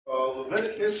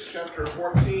Leviticus chapter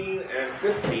 14 and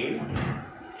 15.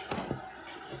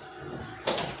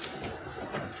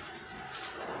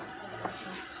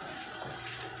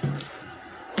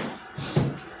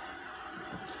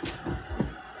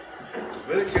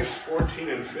 Leviticus 14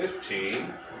 and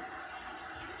 15.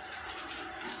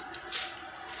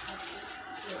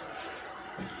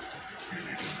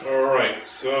 All right,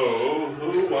 so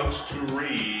who wants to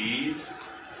read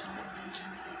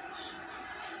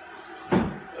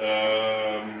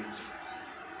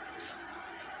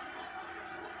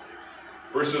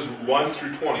verses 1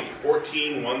 through 20,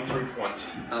 14, 1 through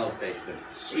 20? I'll take them.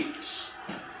 Sweet.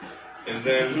 And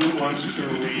then who wants to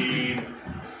read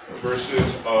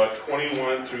verses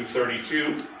 21 through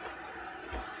 32?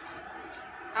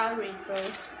 I'll read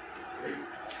those.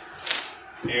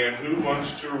 Great. And who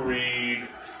wants to read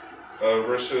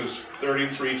verses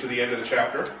 33 to the end of the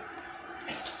chapter?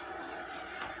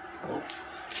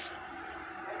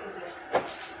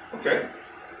 Okay.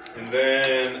 And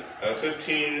then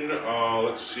 15,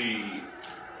 let's see.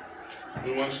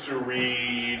 Who wants to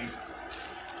read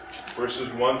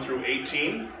verses 1 through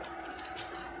 18?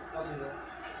 I'll do that.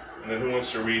 And then who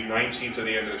wants to read 19 to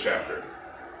the end of the chapter?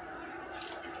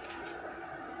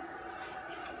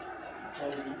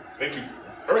 I'll do it. Thank you.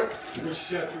 All right. Which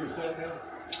chapter was that now?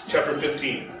 Chapter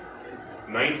 15,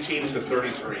 19 to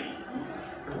 33.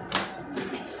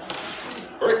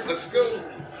 All right, let's go.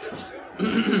 Let's go.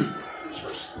 Who's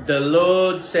first? The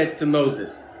Lord said to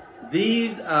Moses,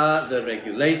 "These are the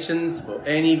regulations for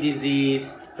any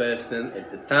diseased person at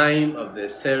the time of their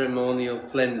ceremonial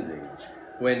cleansing,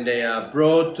 when they are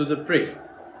brought to the priest.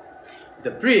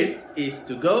 The priest is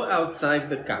to go outside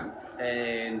the camp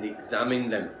and examine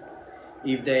them.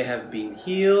 If they have been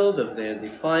healed of their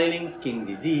defiling skin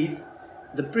disease,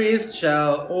 the priest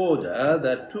shall order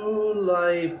that 2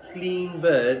 live clean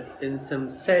birds and some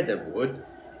cedar wood,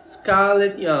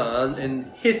 scarlet yarn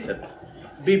and hyssop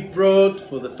be brought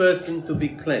for the person to be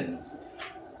cleansed.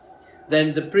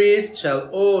 Then the priest shall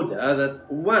order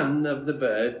that 1 of the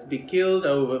birds be killed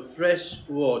over fresh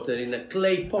water in a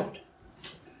clay pot.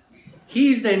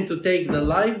 He is then to take the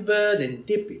live bird and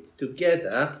dip it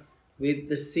together with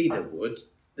the cedar wood,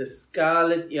 the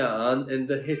scarlet yarn and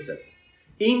the hyssop,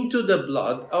 into the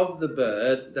blood of the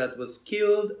bird that was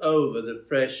killed over the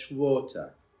fresh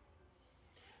water.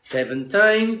 7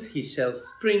 times he shall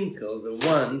sprinkle the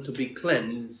one to be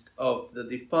cleansed of the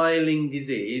defiling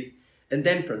disease, and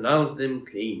then pronounce them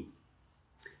clean.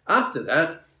 After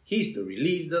that, he is to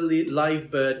release the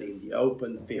live bird in the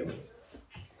open fields.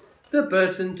 The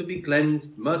person to be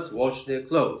cleansed must wash their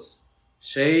clothes,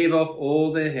 shave off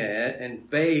all their hair, and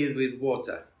bathe with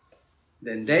water.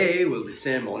 Then they will be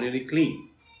ceremonially clean.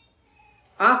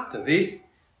 After this,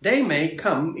 they may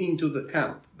come into the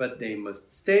camp, but they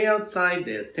must stay outside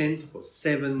their tent for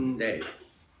 7 days.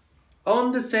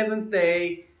 On the 7th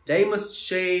day, they must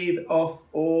shave off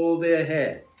all their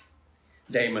hair.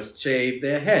 They must shave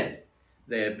their head,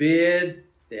 their beard,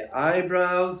 their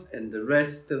eyebrows, and the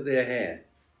rest of their hair.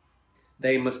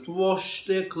 They must wash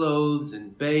their clothes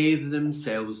and bathe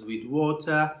themselves with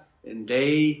water, and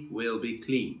they will be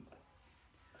clean.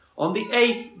 On the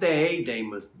 8th day they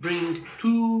must bring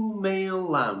 2 male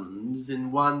lambs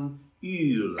and 1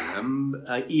 ewe lamb,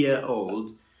 a year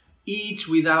old, each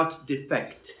without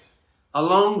defect,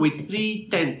 along with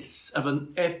 3/10 of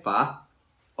an ephah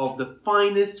of the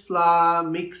finest flour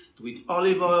mixed with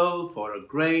olive oil for a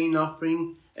grain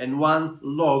offering, and 1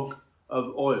 log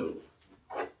of oil.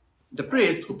 The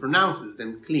priest who pronounces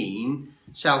them clean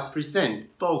shall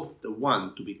present both the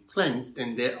one to be cleansed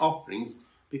and their offerings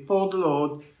before the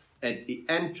Lord at the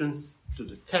entrance to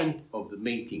the tent of the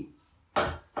meeting.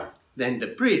 Then the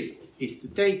priest is to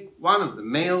take 1 of the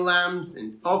male lambs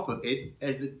and offer it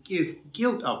as a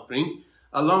guilt offering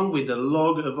along with a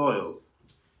log of oil.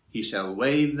 He shall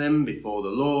wave them before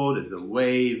the Lord as a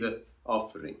wave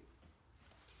offering.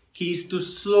 He is to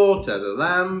slaughter the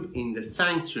lamb in the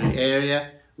sanctuary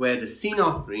area where the sin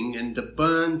offering and the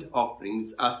burnt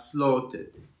offerings are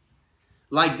slaughtered.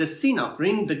 Like the sin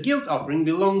offering, the guilt offering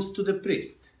belongs to the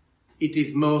priest. It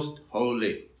is most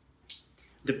holy.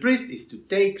 The priest is to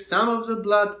take some of the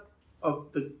blood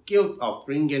of the guilt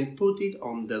offering and put it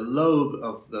on the lobe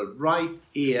of the right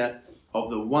ear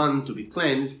of the one to be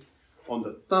cleansed, on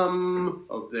the thumb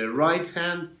of their right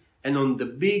hand, and on the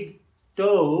big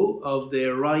toe of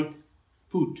their right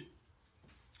foot.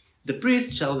 The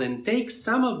priest shall then take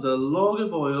some of the log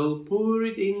of oil, pour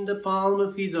it in the palm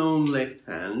of his own left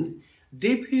hand,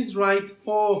 dip his right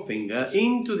forefinger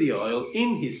into the oil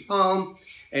in his palm,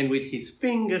 and with his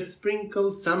finger sprinkle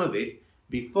some of it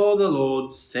before the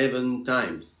Lord 7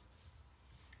 times.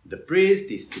 The priest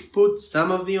is to put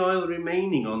some of the oil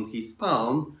remaining on his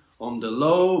palm on the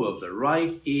lobe of the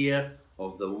right ear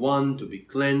of the one to be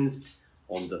cleansed,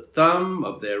 on the thumb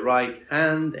of their right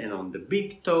hand, and on the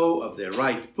big toe of their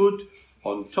right foot,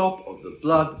 on top of the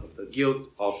blood of the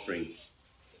guilt offering.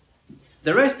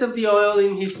 The rest of the oil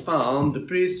in his palm the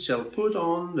priest shall put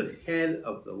on the head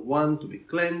of the one to be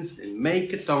cleansed and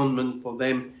make atonement for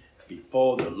them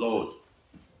before the Lord.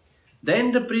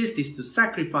 Then the priest is to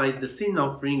sacrifice the sin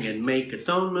offering and make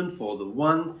atonement for the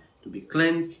one to be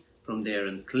cleansed from their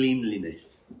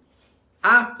uncleanliness.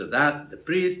 After that, the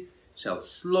priest shall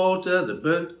slaughter the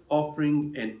burnt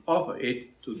offering and offer it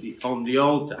on the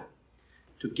altar,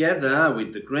 together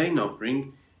with the grain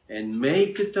offering, and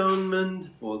make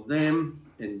atonement for them,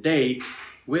 and they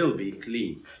will be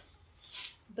clean.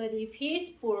 But if he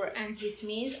is poor and his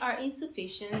means are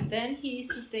insufficient, then he is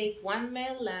to take one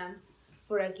male lamb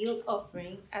for a guilt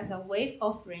offering as a wave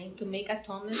offering to make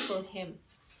atonement for him,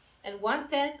 and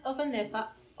 1/10 of an ephah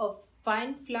of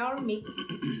fine flour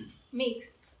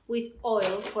mixed with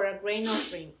oil for a grain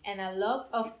offering, and a log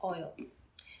of oil,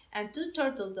 and 2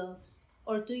 turtle doves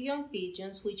or 2 young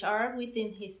pigeons which are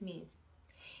within his means.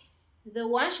 The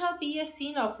one shall be a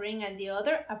sin offering and the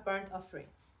other a burnt offering.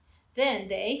 Then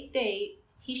the 8th day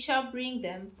he shall bring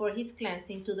them for his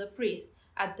cleansing to the priest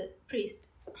at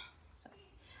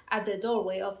the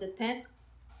doorway of the tent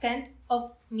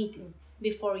of meeting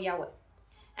before Yahweh.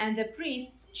 And the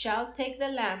priest shall take the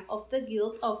lamb of the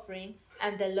guilt offering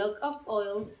and the log of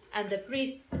oil, and the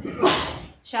priest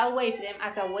shall wave them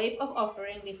as a wave of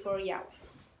offering before Yahweh.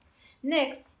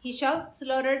 Next, he shall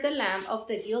slaughter the lamb of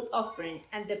the guilt offering,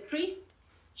 and the priest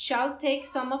shall take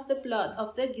some of the blood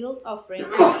of the guilt offering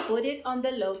and put it on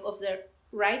the lobe of the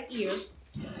right ear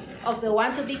of the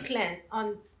one to be cleansed,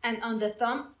 and on the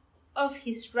thumb of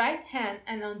his right hand,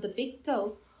 and on the big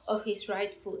toe of his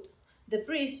right foot. The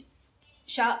priest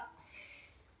shall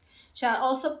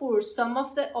also pour some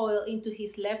of the oil into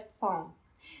his left palm,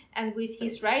 and with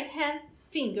his right hand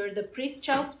finger the priest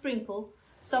shall sprinkle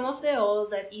some of the oil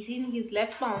that is in his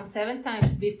left palm 7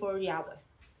 times before Yahweh.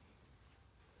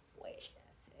 Wait a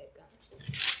second.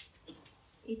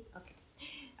 It's okay.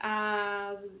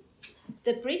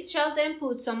 The priest shall then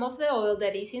put some of the oil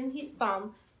that is in his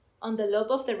palm on the lobe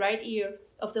of the right ear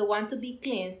of the one to be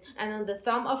cleansed, and on the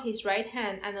thumb of his right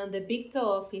hand, and on the big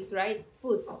toe of his right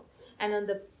foot, and on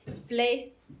the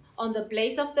place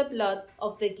of the blood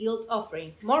of the guilt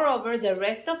offering. Moreover, the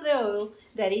rest of the oil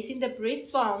that is in the priest's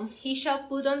palm he shall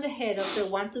put on the head of the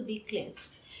one to be cleansed,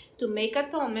 to make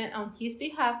atonement on his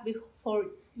behalf before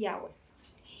Yahweh.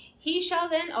 He shall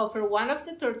then offer one of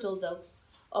the turtle doves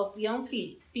of young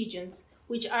pigeons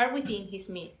which are within his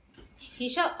means. He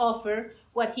shall offer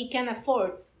what he can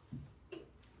afford,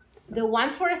 the one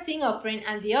for a sin offering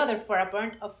and the other for a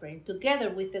burnt offering, together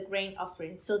with the grain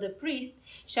offering. So the priest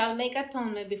shall make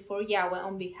atonement before Yahweh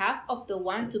on behalf of the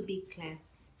one to be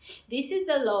cleansed. This is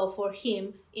the law for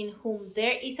him in whom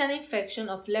there is an infection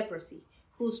of leprosy,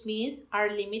 whose means are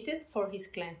limited for his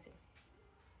cleansing.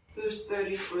 Verse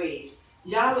 33.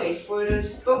 Yahweh further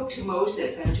spoke to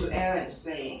Moses and to Aaron,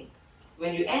 saying,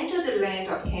 When you enter the land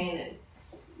of Canaan,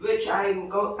 which I'm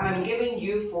giving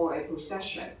you for a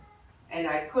possession, and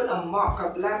I put a mark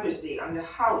of leprosy on the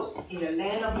house in the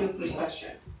land of your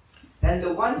possession, then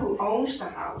the one who owns the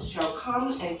house shall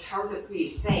come and tell the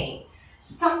priest, saying,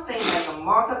 Something like a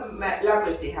mark of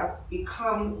leprosy has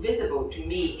become visible to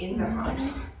me in the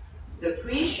house. The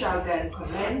priest shall then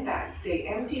command that they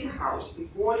empty the house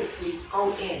before the priest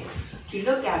go in to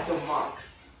look at the mark,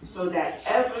 so that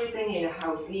everything in the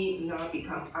house need not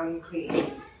become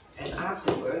unclean. And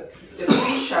afterward, the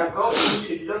priest shall go in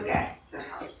to look at the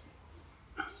house.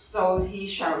 So he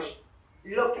shall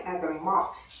look at the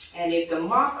mark, and if the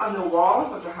mark on the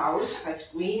walls of the house has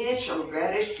greenish or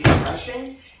reddish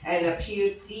depression and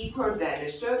appears deeper than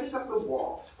the surface of the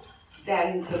wall,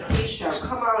 then the priest shall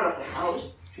come out of the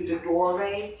house to the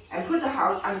doorway and put the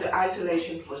house under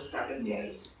isolation for 7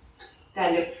 days.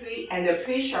 Then the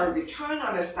priest shall return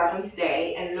on the 7th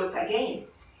day and look again.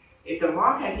 If the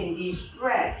mark has indeed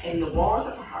spread in the walls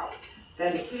of the house,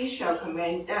 then the priest shall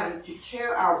command them to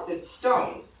tear out the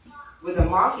stones with the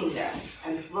mark in them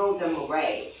and throw them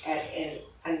away at an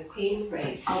unclean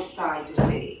place outside the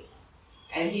city.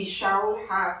 And he shall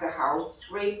have the house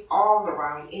scraped all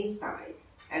around inside,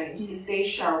 and they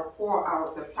shall pour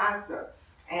out the plaster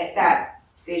and that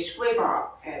they scrape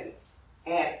up at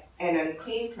an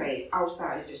unclean place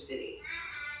outside the city.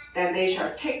 Then they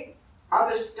shall take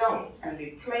other stones and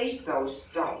replace those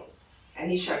stones,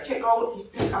 and he shall take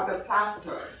out the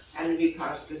plaster and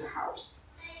replaster the house.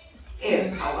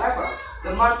 If, however,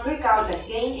 the moth break out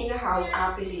again in the house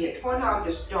after he had torn out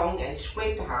the stone and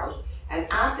scraped the house, and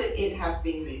after it has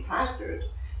been replastered,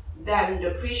 then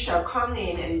the priest shall come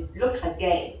in and look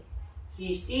again.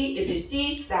 If he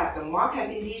sees that the mark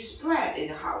has indeed spread in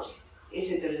the house, it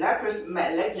is the leper's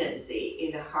malignancy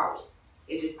in the house.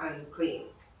 It is unclean.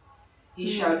 He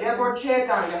shall therefore tear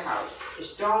down the house, the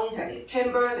stones and the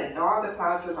timbers and all the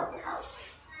plasters of the house,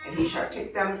 and he shall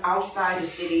take them outside the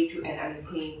city to an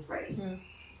unclean place.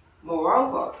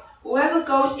 Moreover, whoever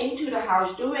goes into the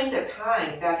house during the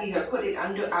time that he has put it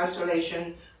under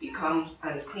isolation becomes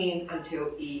unclean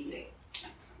until evening.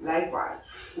 Likewise,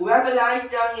 whoever lies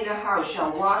down in the house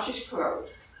shall wash his clothes,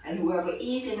 and whoever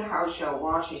eats in the house shall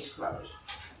wash his clothes.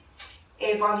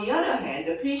 If, on the other hand,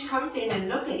 the priest comes in and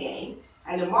looks again,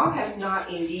 and the mark has not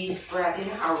indeed spread in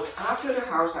the house after the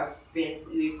house has been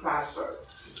replastered,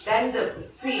 then the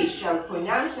priest shall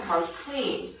pronounce the house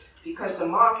clean, because the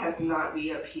mark has not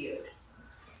reappeared.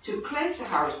 To cleanse the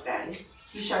house, then,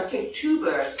 he shall take 2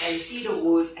 birds and cedar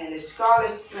wood and a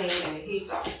scarlet string and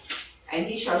hyssop, and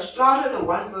he shall slaughter the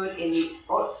one bird in the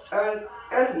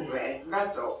earthenware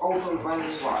vessel over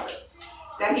running water.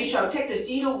 Then he shall take the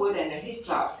cedar wood and the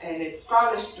hyssop and the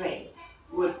scarlet string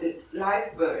with the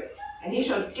live bird, and he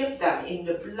shall dip them in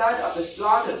the blood of the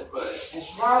slaughtered bird, as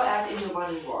well as in the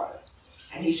running water.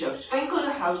 And he shall sprinkle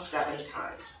the house 7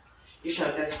 times. He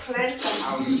shall thus cleanse the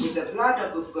house with the blood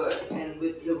of the bird and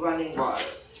with the running water,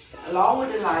 along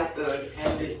with the live bird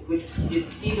and with the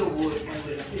cedar wood and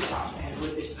with the hyssop and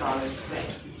with the scarlet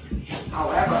string.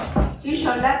 However, he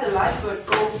shall let the live bird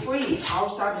go free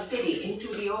outside the city into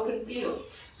the open field.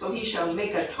 So he shall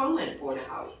make atonement for the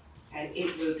house, and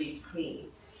it will be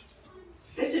clean.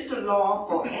 This is the law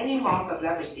for any mark of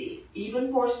leprosy,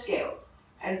 even for scale,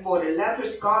 and for the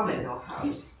leper's garment or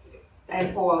house,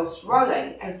 and for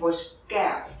swelling, and for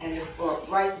scab, and for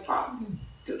bright spot,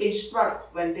 to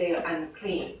instruct when they are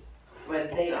unclean,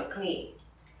 when they are clean,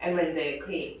 and when they are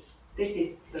clean. This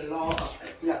is the law of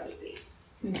leprosy.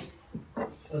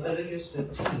 Leviticus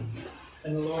 15.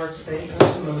 And the Lord spake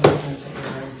unto Moses and to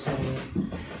Aaron,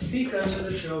 saying, Speak unto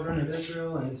the children of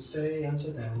Israel, and say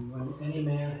unto them, When any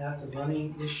man hath a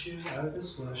running issue out of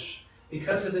his flesh,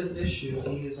 because of his issue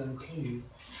he is unclean,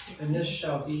 and this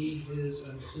shall be his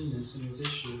uncleanness in his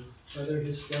issue, whether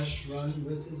his flesh run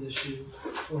with his issue,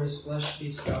 or his flesh be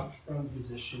stopped from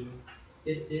his issue.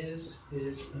 It is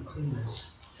his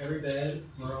uncleanness. Every bed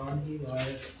whereon he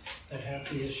lieth that hath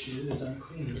the issue is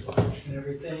unclean, and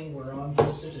everything whereon he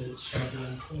sitteth shall be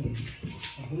unclean.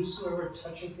 And whosoever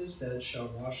toucheth his bed shall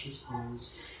wash his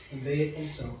clothes, and bathe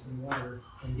himself in water,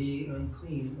 and be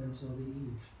unclean until the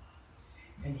eve.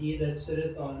 And he that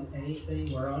sitteth on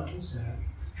anything whereon he sat,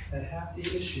 that hath the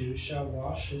issue, shall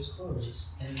wash his clothes,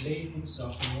 and bathe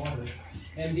himself in water,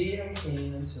 and be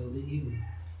unclean until the evening.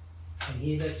 And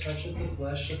he that toucheth the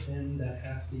flesh of him that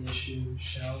hath the issue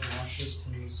shall wash his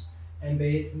clothes, and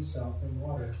bathe himself in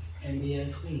water, and be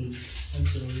unclean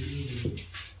until the evening.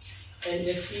 And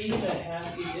if he that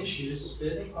hath the issue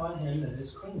spit upon him that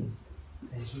is clean,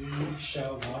 then he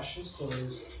shall wash his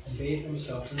clothes, and bathe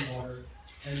himself in water,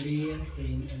 and be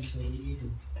unclean until the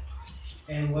evening.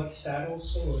 And what saddle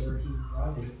soever he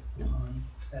rideth upon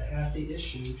that hath the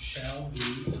issue shall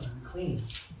be unclean.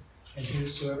 And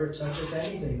whosoever toucheth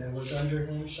anything that was under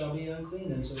him shall be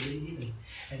unclean until the evening.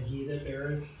 And he that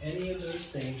beareth any of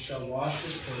those things shall wash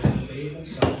his clothes, and bathe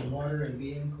himself in water, and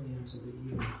be unclean until the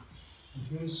evening.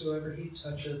 And whosoever he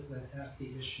toucheth that hath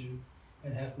the issue,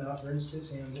 and hath not rinsed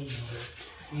his hands in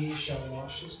water, he shall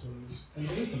wash his clothes, and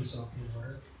bathe himself in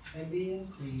water, and be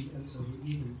unclean until the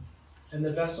evening. And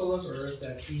the vessel of earth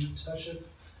that he toucheth,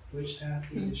 which hath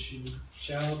the issue,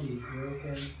 shall be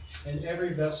broken, and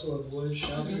every vessel of wood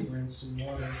shall be rinsed in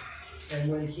water. And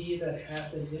when he that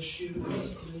hath an issue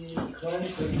is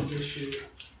cleansed of his issue,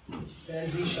 then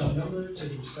he shall number to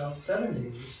himself 7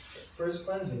 days for his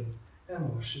cleansing,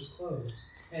 and wash his clothes,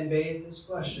 and bathe his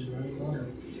flesh in running water,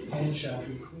 and shall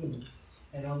be clean.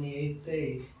 And on the 8th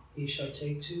day he shall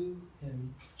take to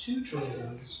him 2 turtle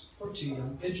doves, or 2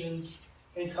 young pigeons,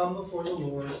 and come before the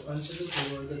Lord unto the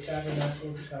door of the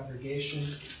tabernacle of the congregation,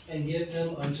 and give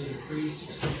them unto the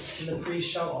priest. And the priest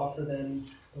shall offer them,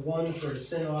 the one for a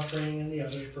sin offering, and the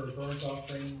other for a burnt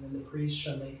offering. And the priest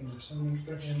shall make an atonement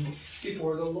for him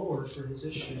before the Lord for his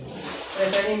issue.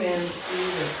 And if any man see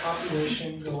the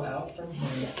copulation go out from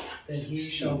him, then he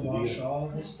shall wash all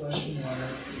his flesh in water,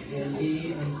 and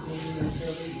be unclean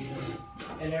until the evening.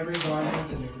 And every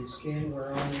garment and every skin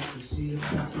whereon is the seed of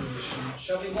copulation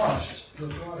shall be washed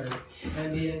with water,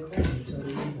 and be unclean until the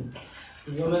evening.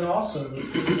 The woman also with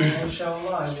whom the man shall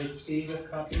lie with seed of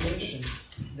copulation,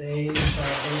 They shall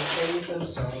both bathe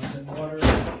themselves in water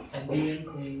and be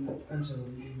unclean until the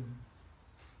evening.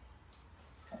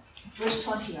 Verse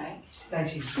 20, right?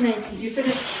 19. 19. You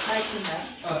finished 19,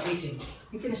 right? 18.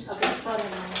 You finished, okay, starting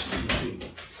 19.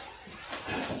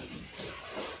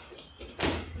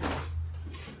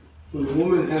 When the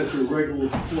woman has her regular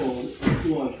flow of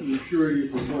blood, the impurity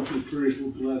for the monthly period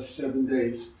will last 7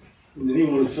 days, and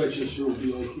anyone who touches her will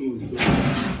be unclean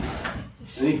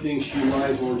until anything she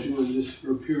lies on during this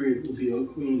her period will be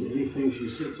unclean. Anything she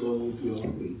sits on will be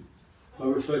unclean.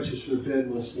 Whoever touches her bed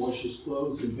must wash his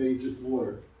clothes and bathe with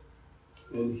water,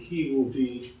 and he will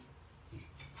be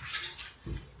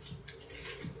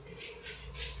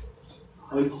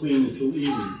unclean until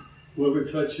evening. Whoever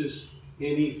touches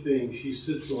anything she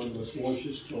sits on must wash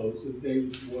his clothes and bathe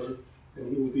with water,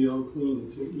 and he will be unclean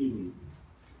until evening.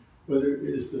 Whether it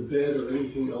is the bed or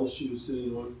anything else she was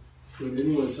sitting on, when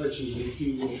anyone touches it,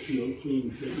 he will be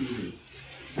unclean until evening.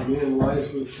 If a man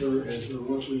lies with her and her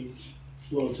monthly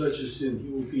flow touches him, he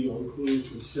will be unclean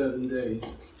for 7 days,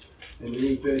 and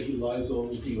any bed he lies on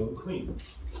will be unclean.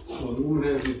 When a woman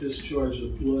has a discharge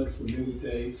of blood for many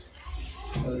days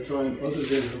at a time other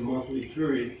than her monthly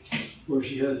period, or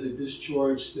she has a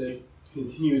discharge that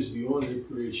continues beyond her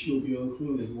period, she will be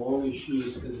unclean as long as she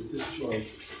is as a discharge,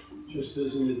 just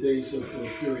as in the days of her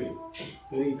period.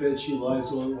 Any bed she lies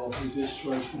on while her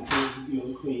discharge continues to be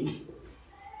unclean,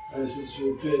 as is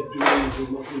her bed during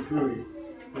her monthly period.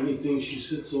 Anything she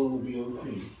sits on will be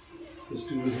unclean, as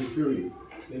during her period.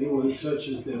 Anyone who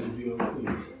touches them will be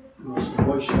unclean. He must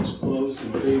wash his clothes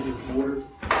and bathe with water,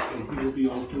 and he will be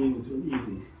unclean until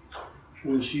evening.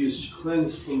 When she is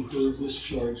cleansed from her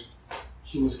discharge,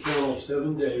 she must count off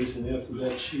 7 days, and after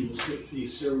that she must be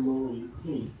ceremonially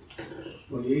clean.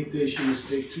 On the 8th day she must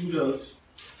take 2 doves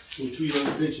or 2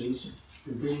 young pigeons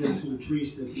and bring them to the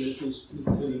priest at the entrance to the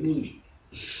tent of meeting.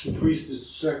 The priest is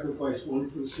to sacrifice one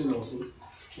for the sin offering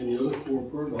and the other for a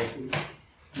burnt offering.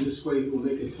 In this way he will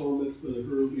make atonement for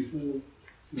her before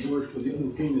the Lord for the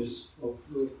uncleanness of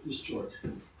her discharge.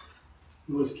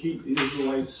 You must keep the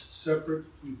Israelites separate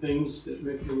from things that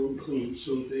make them unclean,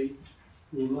 so they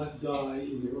will not die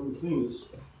in their uncleanness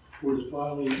for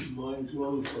defiling my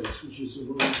dwelling place, which is a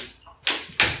room.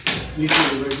 These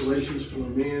are the regulations for a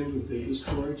man with a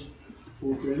discharge,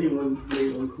 or for anyone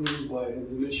made unclean by an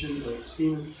emission of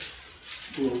semen,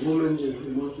 for a woman in a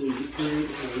monthly period,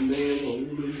 or a man or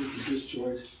woman with a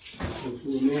discharge, and for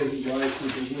a man who lies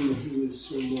with a woman who is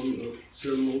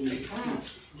ceremonially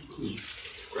clean.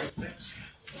 Great,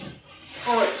 thanks.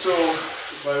 All right, so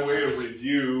by way of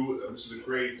review, this is a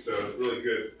great, really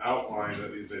good outline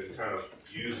that we've been kind of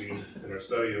using in our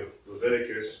study of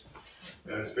Leviticus,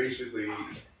 and it's basically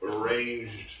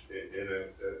arranged in a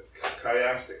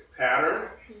chiastic pattern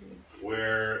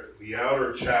where the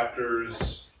outer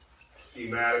chapters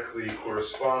thematically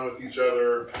correspond with each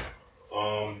other.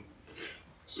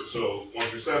 So 1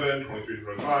 through 7, 23 through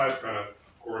 25 kind of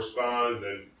correspond,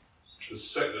 and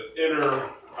the inner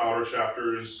outer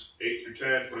chapters 8 through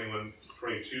 10, 21,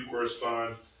 22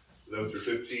 correspond, 11 through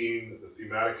 15,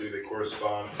 thematically they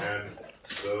correspond, and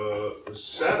the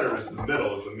center is the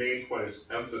middle, is the main point is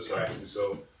emphasizing.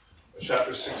 So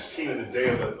chapter 16 in the Day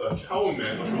of the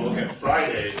Atonement, which we'll look at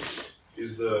Friday,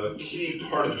 is the key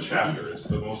part of the chapter. It's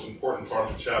the most important part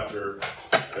of the chapter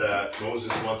that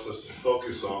Moses wants us to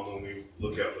focus on when we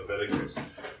look at Leviticus.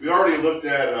 We already looked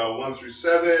at 1 through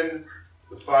 7,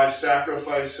 the 5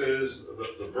 sacrifices,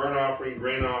 the burnt offering,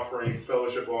 grain offering,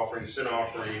 fellowship offering, sin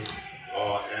offering,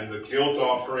 and the guilt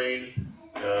offering,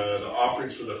 the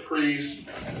offerings for the priest.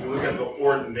 We look at the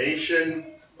ordination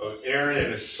of Aaron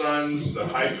and his sons, the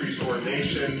high priest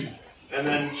ordination. And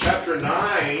then chapter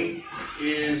 9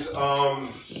 is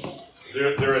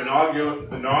their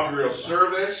inaugural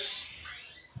service.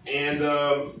 And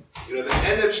the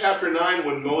end of chapter 9,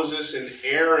 when Moses and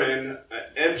Aaron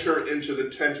enter into the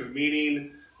tent of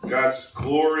meeting, God's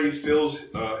glory fills,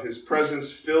 his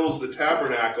presence fills the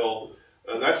tabernacle.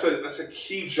 That's a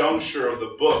key juncture of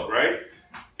the book, right?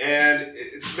 And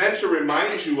it's meant to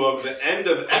remind you of the end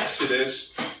of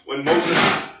Exodus when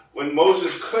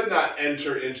Moses could not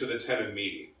enter into the tent of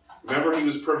meeting. Remember, he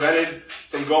was prevented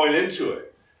from going into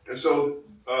it. And so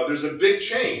there's a big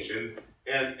change. And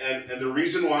the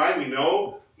reason why we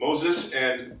know Moses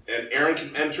and Aaron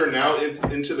can enter now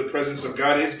into the presence of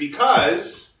God is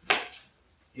because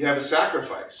you have a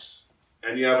sacrifice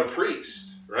and you have a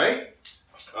priest, right?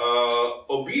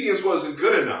 Obedience wasn't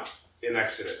good enough in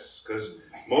Exodus because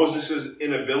Moses'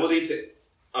 inability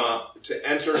to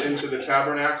enter into the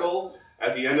tabernacle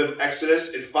at the end of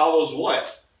Exodus, it follows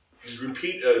what? Just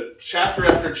repeat chapter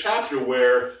after chapter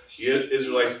where the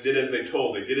Israelites did as they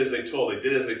told, they did as they told, they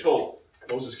did as they told.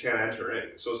 Moses can't enter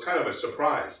in. So it's kind of a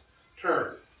surprise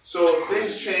turn. So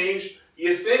things change.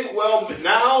 You think, well,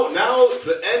 now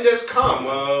the end has come.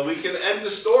 We can end the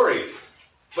story.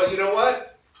 But you know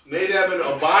what? Nadab and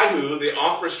Abihu, they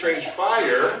offer strange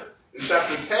fire. In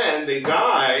chapter 10, they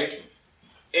die.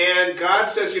 And God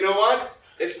says, you know what?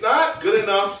 It's not good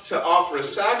enough to offer a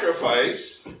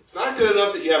sacrifice. It's not good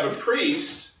enough that you have a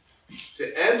priest.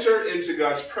 To enter into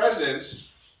God's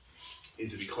presence, you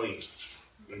need to be clean.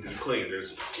 You need to be clean.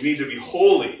 You need to be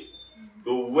holy.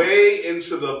 The way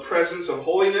into the presence of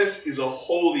holiness is a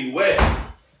holy way.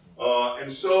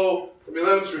 And so, from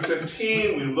 11 through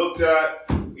 15, we looked at,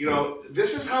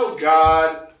 this is how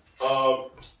God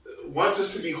wants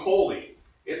us to be holy.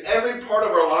 In every part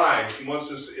of our lives, He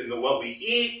wants us in what we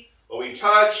eat, what we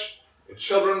touch, the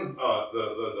children,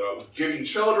 the giving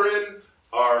children,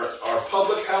 our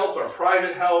public health, our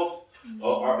private health,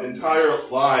 our entire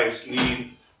lives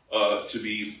need to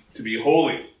be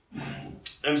holy.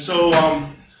 And so,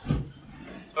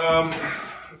 in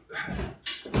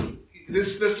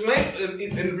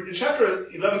chapter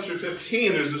 11 through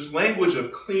 15, there's this language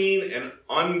of clean and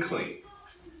unclean.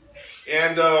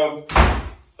 And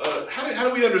how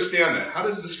do we understand that? How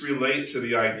does this relate to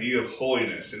the idea of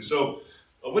holiness? And so,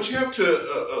 what you have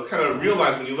to kind of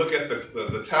realize when you look at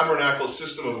the tabernacle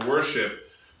system of worship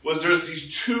was there's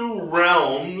these two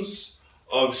realms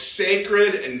of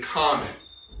sacred and common,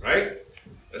 right?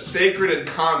 A sacred and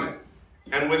common.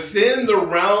 And within the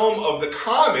realm of the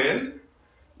common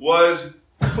was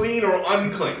clean or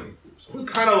unclean. So it was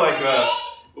kind of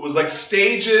like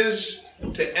stages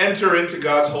to enter into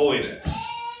God's holiness.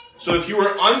 So if you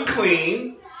were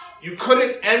unclean, you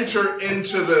couldn't enter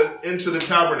into the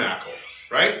tabernacle,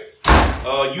 right?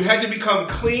 You had to become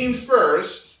clean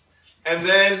first, and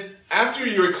then after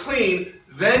you were clean,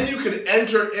 then you could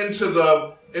enter into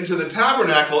the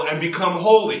tabernacle and become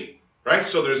holy. Right?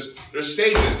 So there's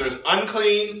stages. There's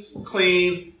unclean,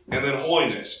 clean, and then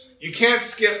holiness. You can't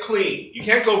skip clean. You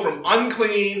can't go from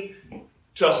unclean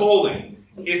to holy.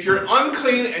 If you're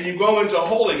unclean and you go into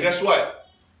holy, guess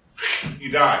what? You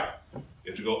die.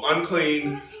 You have to go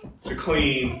unclean to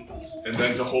clean and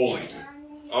then to holy.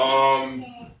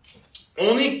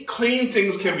 Only clean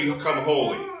things can become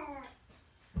holy.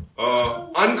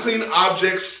 Unclean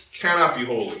objects cannot be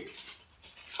holy.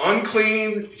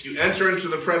 Unclean, if you enter into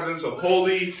the presence of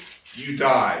holy, you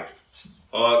die.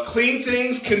 Clean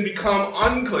things can become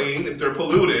unclean if they're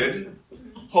polluted.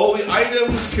 Holy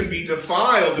items can be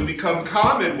defiled and become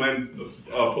common when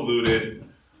polluted.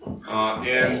 But on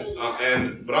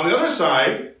the other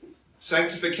side,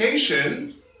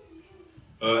 sanctification,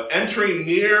 entering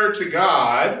near to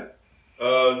God,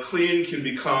 clean can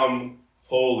become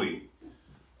holy.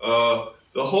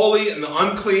 The holy and the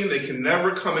unclean, they can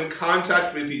never come in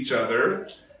contact with each other.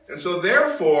 And so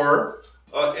therefore,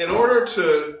 in order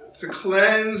to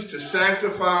cleanse, to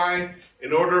sanctify,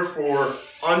 in order for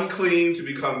unclean to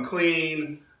become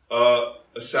clean, a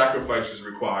sacrifice is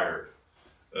required.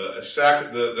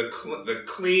 The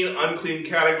clean, unclean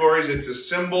categories, it's a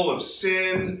symbol of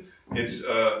sin. It's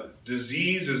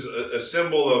disease is a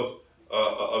symbol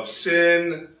of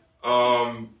sin.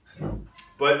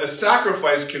 But a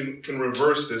sacrifice can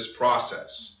reverse this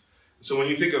process. So when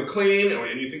you think of clean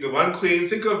and you think of unclean,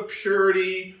 think of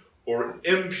purity or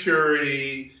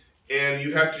impurity, and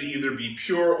you have to either be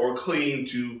pure or clean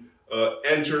to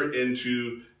enter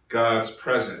into God's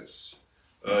presence.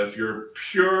 If you're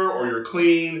pure or you're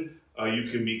clean, you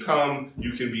can be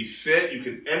fit, you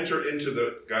can enter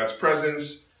into God's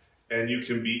presence, and you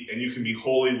can be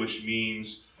holy, which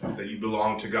means that you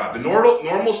belong to God. The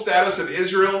normal status of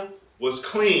Israel was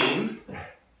clean,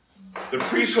 the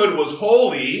priesthood was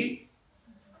holy,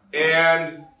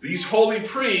 and these holy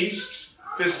priests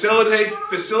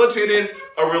facilitated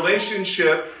a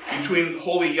relationship between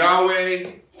holy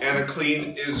Yahweh and a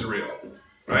clean Israel,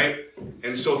 right?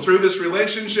 And so through this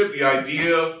relationship, the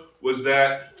idea was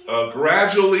that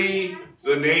gradually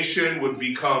the nation would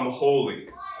become holy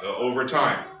over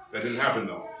time. That didn't happen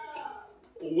though.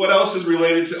 What else is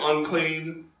related to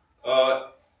unclean?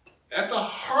 At the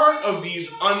heart of these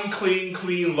unclean,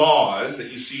 clean laws that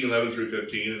you see in 11 through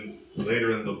 15 and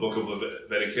later in the book of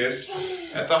Leviticus,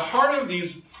 at the heart of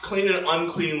these clean and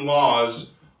unclean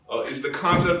laws is the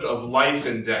concept of life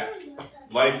and death.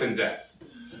 Life and death.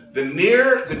 The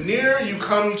nearer you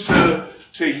come to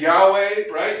Yahweh,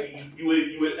 right?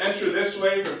 You would enter this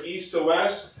way from east to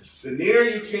west. The nearer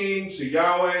you came to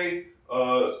Yahweh,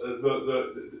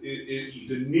 the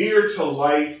nearer to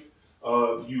life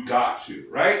you got to,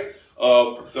 right?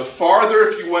 The farther,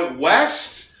 if you went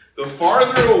west, the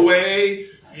farther away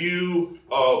you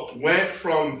went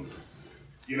from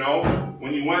You know,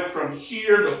 when you went from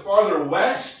here, the farther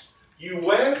west you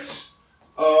went,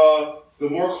 the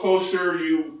more closer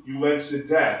you went to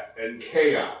death and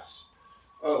chaos.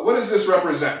 What does this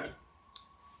represent?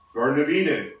 Garden of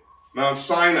Eden, Mount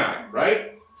Sinai,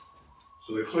 right?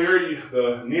 So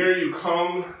the nearer you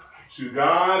come to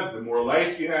God, the more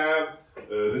life you have.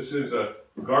 This is a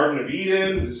Garden of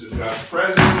Eden. This is God's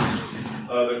presence.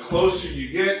 The closer you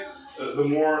get, the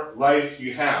more life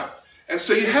you have. And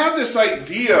so you have this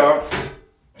idea,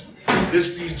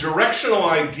 these directional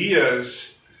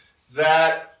ideas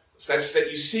that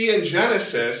you see in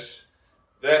Genesis,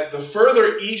 that the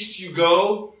further east you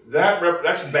go,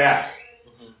 that's bad.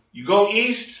 You go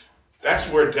east,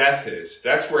 that's where death is.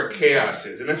 That's where chaos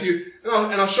is. And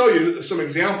I'll show you some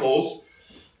examples.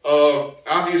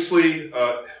 Obviously,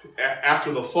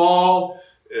 after the fall,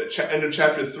 end of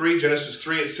chapter 3, Genesis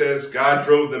 3, it says God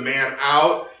drove the man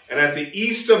out, and at the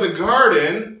east of the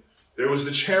garden, there was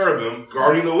the cherubim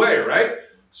guarding the way, right?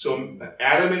 So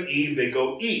Adam and Eve, they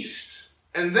go east.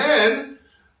 And then,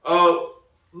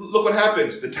 look what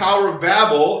happens. The Tower of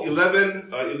Babel,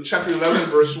 chapter 11,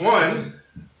 verse 1,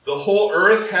 the whole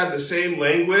earth had the same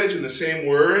language and the same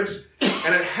words.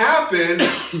 And it happened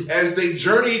as they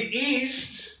journeyed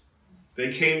east,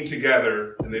 they came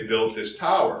together and they built this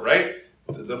tower, right?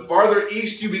 The farther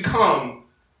east you become,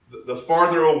 the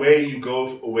farther away you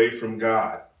go away from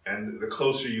God, and the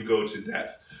closer you go to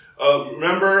death.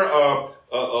 Remember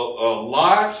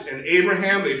Lot and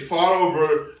Abraham, they fought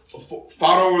over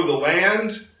the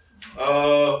land.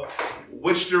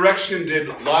 Which direction did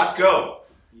Lot go?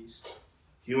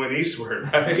 He went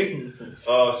eastward, right?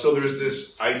 So there's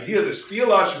this idea, this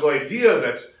theological idea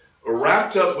that's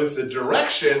wrapped up with the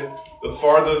direction. The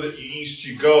farther the east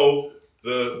you go,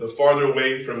 the farther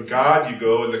away from God you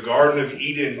go, in the Garden of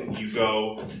Eden you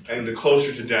go, and the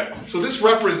closer to death. So this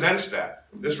represents that.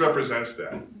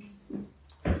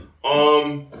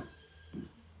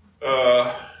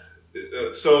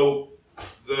 So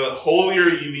the holier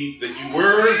that you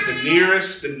were,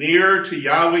 the nearer to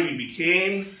Yahweh you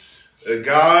became.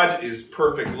 God is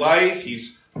perfect life.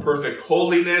 He's perfect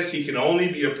holiness. He can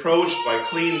only be approached by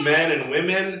clean men and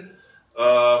women.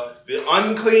 The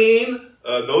unclean,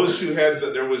 those who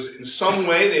there was in some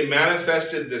way they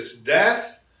manifested this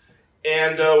death.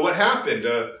 And what happened?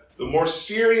 The more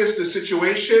serious the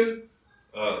situation,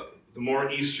 the more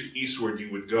eastward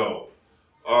you would go.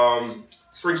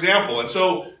 For example, and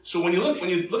so when you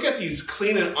look at these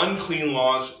clean and unclean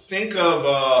laws, think of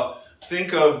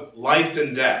life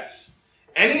and death.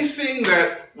 Anything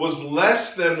that was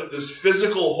less than this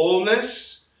physical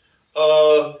wholeness,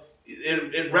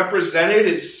 it represented,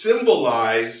 it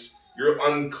symbolized your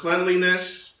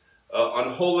uncleanliness,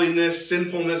 unholiness,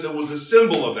 sinfulness. It was a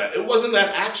symbol of that. It wasn't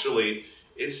that actually.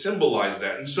 It symbolized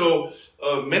that. And so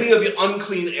many of the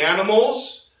unclean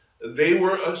animals, they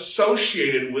were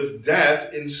associated with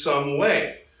death in some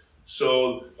way.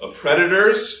 So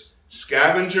predators,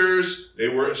 scavengers, they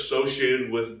were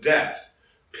associated with death.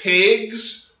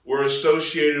 Pigs were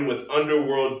associated with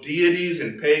underworld deities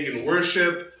and pagan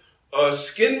worship.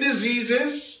 Skin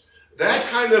diseases, that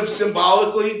kind of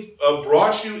symbolically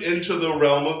brought you into the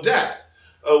realm of death.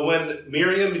 When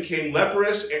Miriam became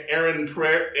leprous, Aaron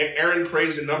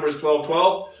prays in Numbers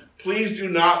 12:12, please do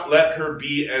not let her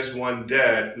be as one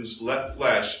dead whose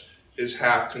flesh is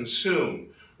half consumed.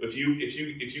 If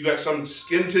you got some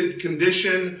skin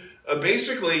condition,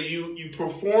 basically you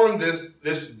perform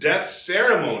this death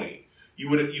ceremony. You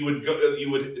would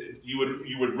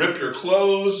rip your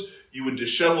clothes. You would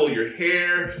dishevel your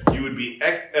hair. You would be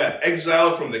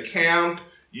exiled from the camp.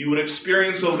 You would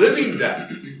experience a living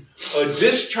death.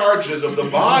 Discharges of the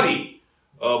body,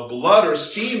 blood or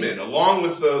semen, along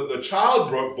with the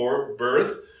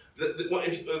childbirth,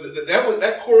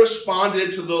 that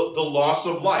corresponded to the loss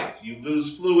of life. You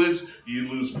lose fluids, you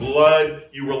lose blood,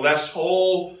 you were less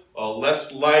whole,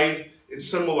 less life. It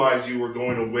symbolized you were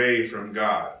going away from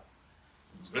God.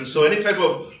 And so any type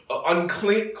of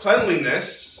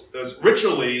uncleanliness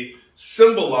ritually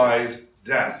symbolized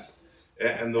death.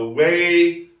 And the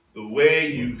way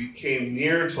you became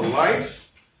near to life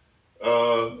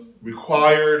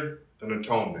required an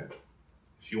atonement.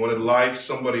 If you wanted life,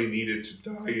 somebody needed to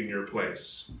die in your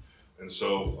place. And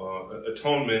so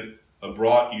atonement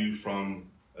brought you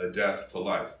from death to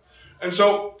life. And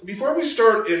so before we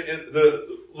start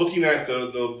looking at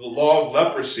the law of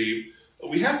leprosy,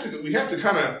 we have to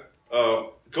kind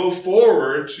of go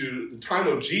forward to the time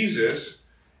of Jesus.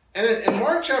 And in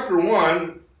Mark chapter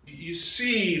 1, you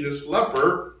see this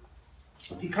leper.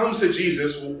 He comes to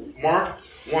Jesus, Mark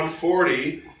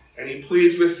 1:40, and he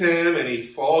pleads with him, and he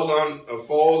falls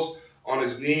on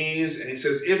his knees, and he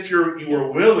says, if you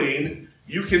are willing,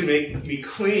 you can make me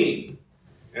clean.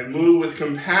 And moved with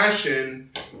compassion,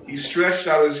 he stretched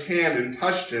out his hand and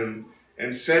touched him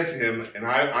and said to him, and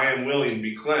I am willing,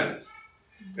 be cleansed.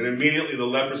 And immediately the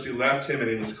leprosy left him and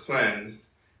he was cleansed.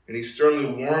 And he sternly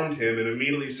warned him and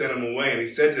immediately sent him away. And he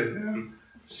said to him,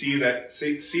 see that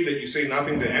you say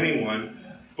nothing to anyone,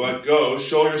 but go,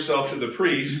 show yourself to the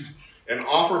priest, and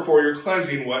offer for your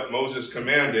cleansing what Moses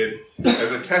commanded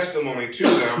as a testimony to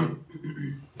them.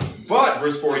 But,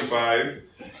 verse 45,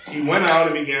 he went out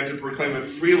and began to proclaim it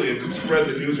freely and to spread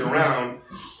the news around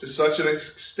to such an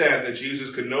extent that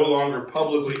Jesus could no longer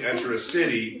publicly enter a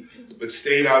city, but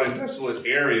stayed out in desolate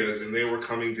areas, and they were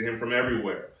coming to him from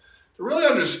everywhere. To really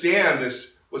understand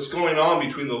this, what's going on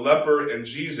between the leper and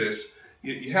Jesus,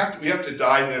 we have to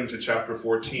dive into chapter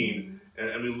 14,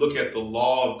 and we look at the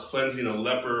law of cleansing a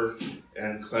leper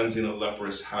and cleansing a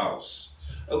leprous house.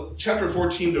 Chapter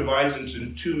 14 divides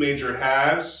into two major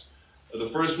halves. The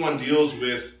first one deals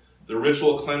with the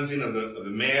ritual cleansing of the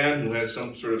man who has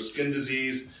some sort of skin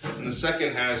disease, and the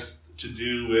second has to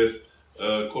do with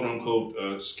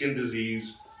quote-unquote skin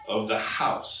disease of the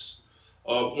house.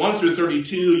 1 through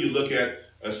 32, you look at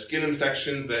skin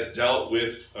infections that dealt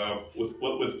with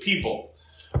people.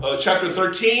 Chapter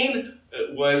 13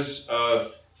 was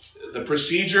the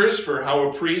procedures for how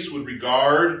a priest would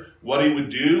regard what he would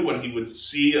do when he would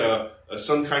see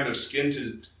some kind of skin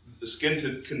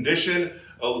to condition.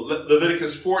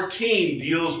 Leviticus 14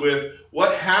 deals with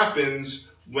what happens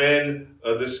when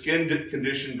the skin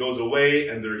condition goes away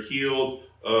and they're healed.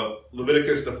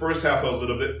 The first half of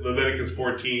Leviticus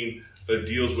 14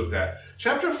 deals with that.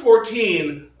 Chapter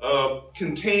 14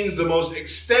 contains the most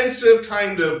extensive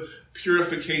kind of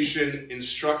purification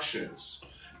instructions.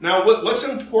 Now, what's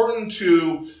important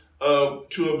to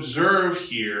observe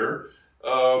here,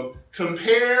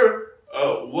 compare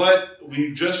what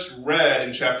we just read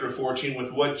in chapter 14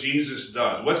 with what Jesus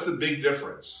does. What's the big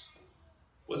difference?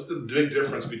 What's the big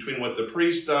difference between what the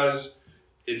priest does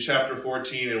in chapter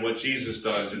 14 and what Jesus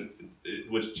does,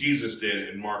 what Jesus did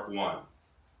in Mark 1? What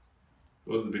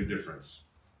was the big difference?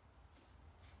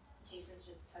 Jesus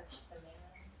just touched the man.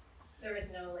 There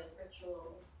was no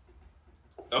ritual.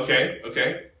 Okay,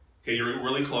 you're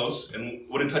really close. And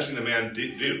what did touching the man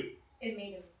do? It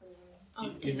made him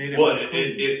clean.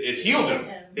 It healed him.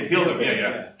 It healed him.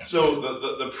 Yeah. So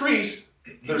the priest,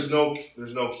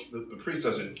 the priest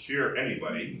doesn't cure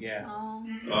anybody.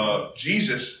 Yeah.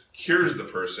 Jesus cures the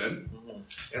person.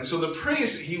 And so the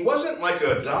priest, he wasn't like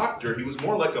a doctor. He was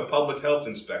more like a public health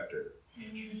inspector.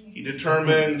 He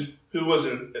determined who was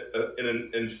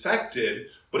infected.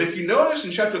 But if you notice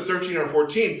in chapter 13 or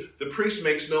 14, the priest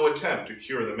makes no attempt to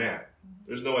cure the man.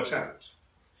 There's no attempt.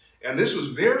 And this was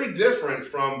very different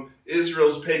from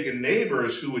Israel's pagan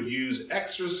neighbors who would use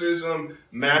exorcism,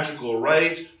 magical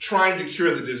rites, trying to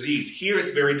cure the disease. Here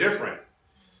it's very different.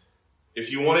 If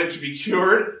you wanted to be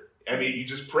cured, you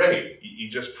just prayed. You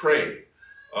just prayed.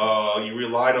 You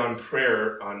relied on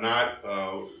prayer, not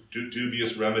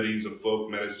dubious remedies of folk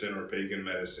medicine or pagan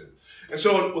medicine. And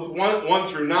so with 1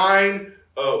 through 9,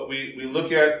 we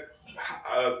look at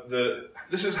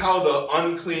this is how the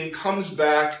unclean comes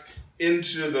back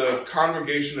into the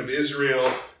congregation of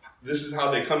Israel. This is how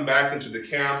they come back into the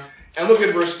camp. And look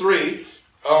at verse 3.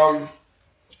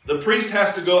 The priest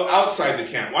has to go outside the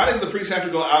camp. Why does the priest have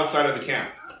to go outside of the camp?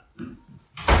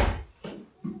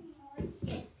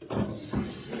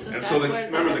 And so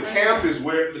remember, the camp is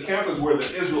where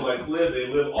the Israelites live. They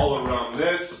live all around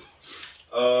this.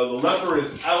 The leper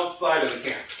is outside of the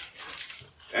camp.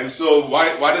 And so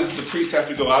why does the priest have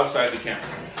to go outside the camp?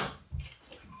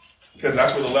 Because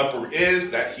that's where the leper is,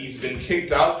 that he's been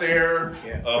kicked out there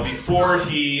before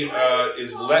he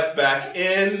is let back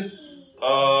in.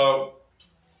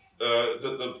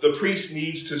 The priest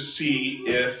needs to see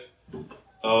if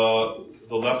the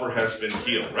leper has been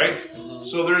healed, right? Mm-hmm.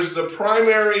 So there's the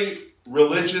primary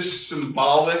religious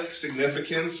symbolic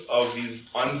significance of these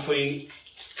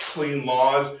clean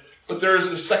laws, but there's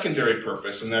a secondary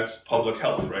purpose, and that's public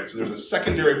health, right? So there's a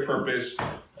secondary purpose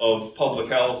of public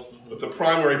health, but the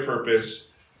primary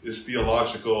purpose is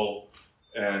theological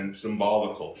and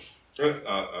symbolical.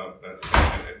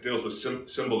 It deals with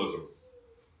symbolism.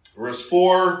 Verse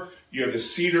 4, you have the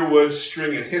cedar wood,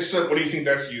 string, and hyssop. What do you think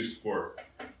that's used for?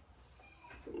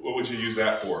 What would you use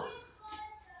that for?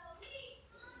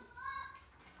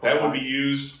 That would be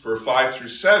used for 5 through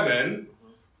 7,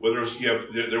 where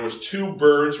there was 2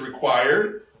 birds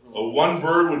required. One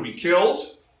bird would be killed.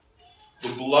 The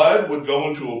blood would go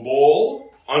into a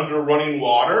bowl under running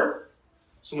water.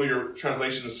 some of your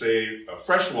translations say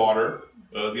fresh water.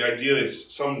 The idea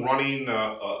is some running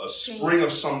a spring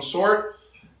of some sort,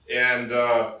 and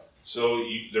so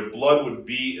their blood would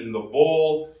be in the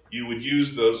bowl. You would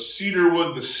use the cedar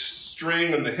wood, the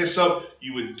string, and the hyssop.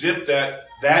 You would dip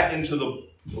that into the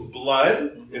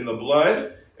blood,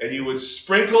 and you would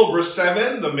sprinkle, verse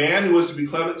 7, the man who was to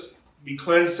be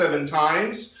cleansed 7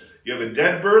 times. You have a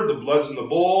dead bird, the blood's in the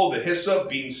bowl, the hyssop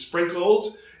being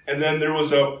sprinkled, and then there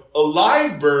was a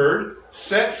live bird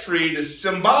set free to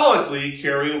symbolically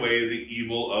carry away the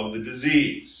evil of the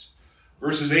disease.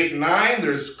 Verses 8 and 9,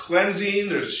 there's cleansing,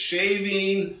 there's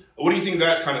shaving. What do you think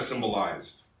that kind of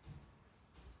symbolized?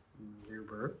 New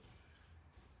birth.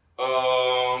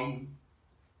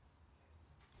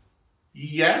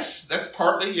 Yes, that's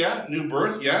partly, yeah. New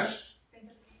birth, yes.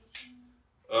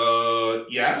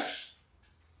 Yes.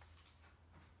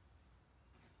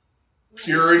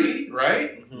 Purity,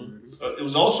 right? Mm-hmm. It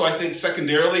was also, I think,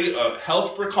 secondarily a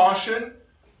health precaution,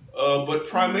 but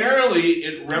primarily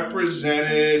it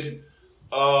represented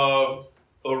a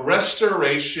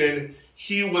restoration.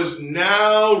 He was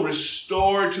now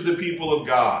restored to the people of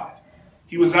God.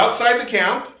 He was outside the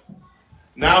camp.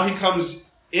 Now he comes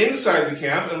inside the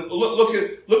camp, and look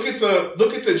at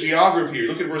the geography here.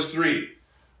 Look at verse 3.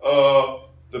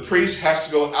 The priest has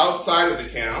to go outside of the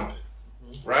camp,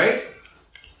 right?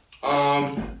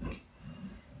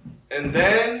 And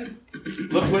then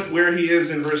look where he is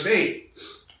in verse 8.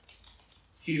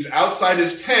 He's outside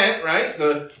his tent, right?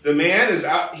 The man is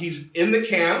out. He's in the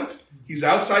camp. He's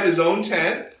outside his own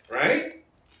tent, right?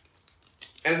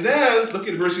 And then look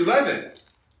at verse 11.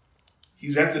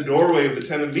 He's at the doorway of the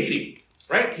tent of meeting,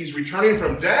 right? He's returning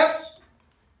from death.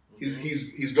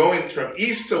 He's going from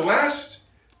east to west,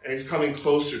 and he's coming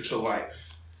closer to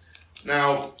life.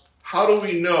 Now, how do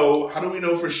we know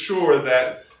for sure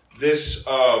that this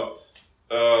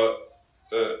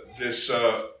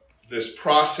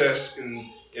process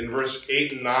in verse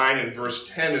 8 and 9 and verse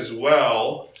 10 as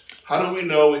well, how do we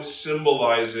know it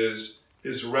symbolizes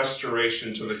his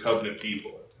restoration to the covenant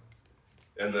people?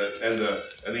 And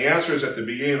the answer is at the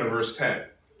beginning of verse 10.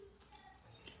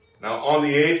 Now on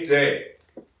the 8th day,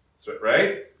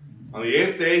 right? On the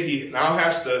 8th day, he now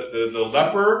has the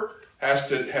leper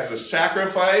has a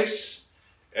sacrifice,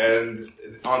 and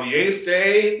on the 8th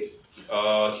day,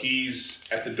 he's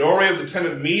at the doorway of the tent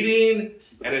of meeting,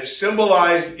 and it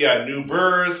symbolized, new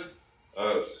birth,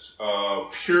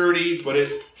 purity, but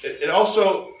it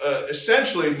also,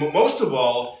 essentially, most of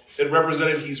all, it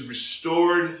represented he's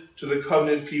restored to the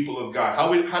covenant people of God.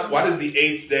 Why does the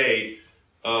 8th day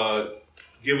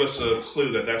give us a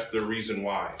clue that that's the reason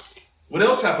why? What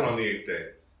else happened on the 8th day?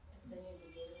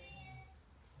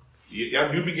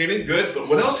 Yeah, new beginning, good. But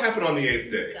what else happened on the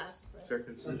 8th day?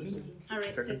 Circumcision.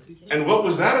 And what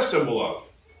was that a symbol of?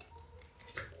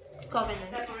 Covenant.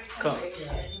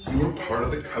 You were part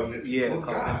of the covenant people of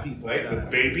God. Right? The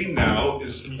baby now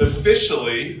is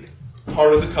officially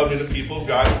part of the covenant people of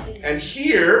God. And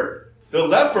here, the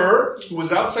leper who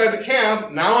was outside the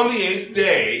camp, now on the 8th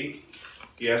day,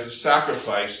 he has a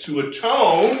sacrifice to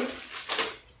atone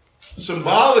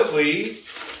symbolically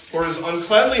for his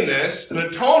uncleanliness, an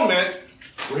atonement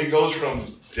where he goes from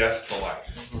death to life.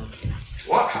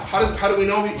 What? How do we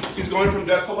know he's going from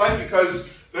death to life? Because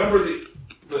remember,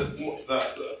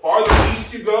 the farther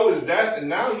east you go is death, and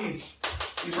now he's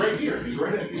right here. He's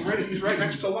right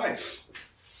next to life.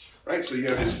 Right. So you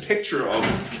have this picture of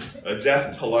a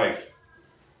death to life.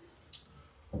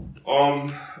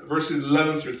 Verses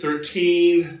 11 through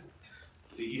 13.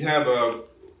 You have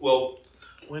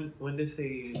When they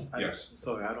say, yes.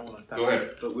 Sorry, I don't want to stop. Go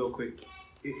ahead. But real quick,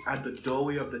 at the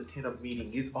doorway of the tent of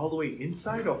meeting, is all the way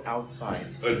inside or outside?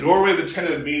 The doorway of the tent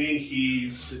of meeting,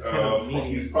 he's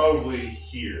probably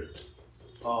here.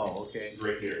 Oh, okay.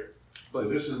 Right here. But so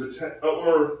this is the tent,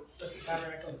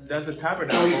 that's the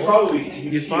tabernacle. No,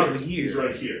 he's probably here. He's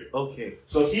right here. Okay.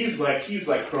 So he's like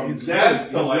from death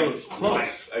to really close.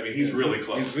 Life. I mean, he's really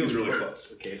close. He's really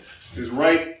close. Okay. He's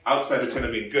right outside the tent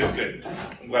of meeting. Good.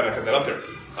 I'm glad I had that up there.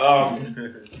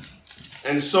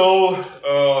 And so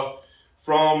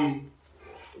from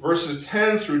verses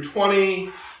 10 through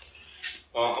 20,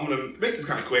 I'm going to make this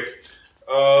kind of quick.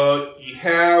 You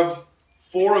have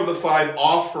 4 of the 5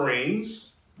 offerings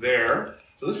there.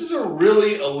 So this is a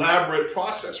really elaborate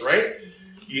process, right?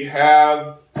 You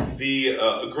have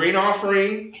a grain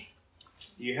offering.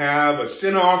 You have a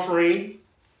sin offering.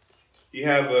 You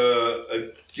have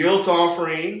a guilt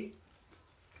offering.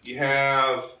 You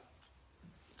have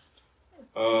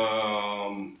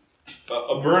a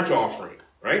burnt offering,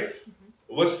 right?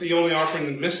 What's the only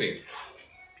offering missing?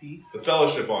 Peace. The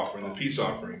fellowship offering, the peace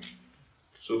offering.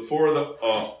 So 4 of the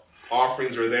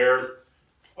offerings are there.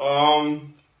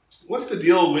 What's the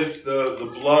deal with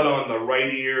the blood on the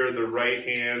right ear, the right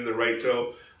hand, the right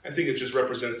toe? I think it just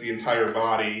represents the entire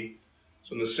body.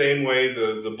 So in the same way,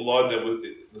 the blood that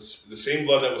was the same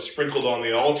blood that was sprinkled on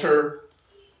the altar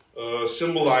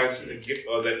symbolized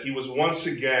that he was once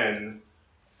again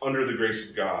under the grace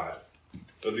of God.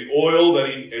 The oil that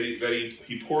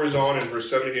he pours on in verse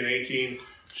 17 and 18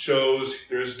 shows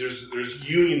there's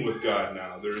union with God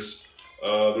now. There's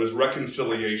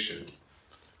reconciliation.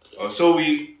 So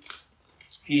in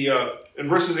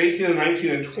verses 18 and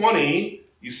 19 and 20,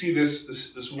 you see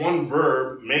this one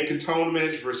verb, make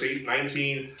atonement, verse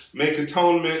 19, make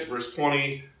atonement, verse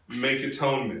 20, make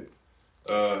atonement.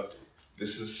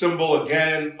 This is a symbol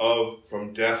again of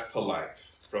from death to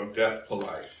life, from death to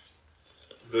life.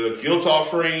 The guilt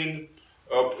offering,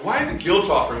 why the guilt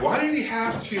offering? Why did he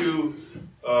have to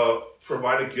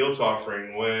provide a guilt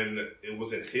offering when it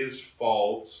wasn't his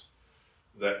fault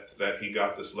that he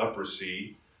got this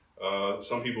leprosy?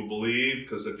 Some people believe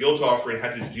because the guilt offering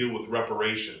had to deal with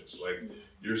reparations. Like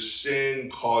your sin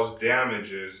caused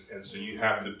damages, and so you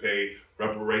have to pay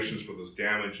reparations for those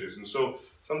damages. And so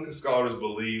some scholars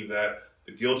believe that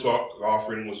the guilt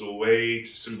offering was a way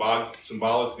to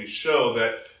symbolically show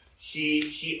that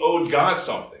he owed God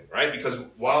something, right? Because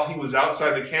while he was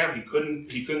outside the camp, he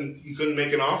couldn't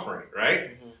make an offering,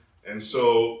 right? Mm-hmm. And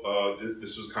so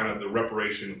this was kind of the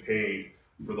reparation paid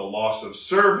for the loss of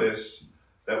service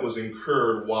that was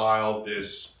incurred while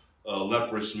this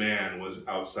leprous man was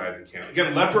outside the camp.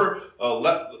 Again, leper.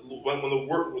 When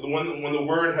the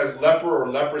word has leper or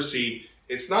leprosy,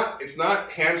 it's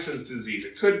not Hansen's disease.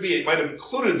 It could be. It might have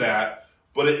included that,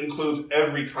 but it includes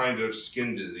every kind of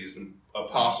skin disease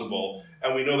possible,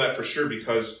 and we know that for sure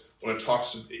because when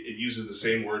it uses the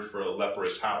same word for a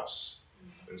leprous house,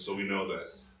 and so we know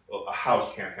that a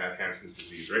house can't have Hansen's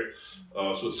disease, right?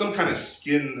 So it's some kind of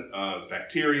skin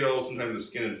bacterial, sometimes a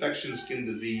skin infection, skin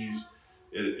disease.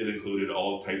 It included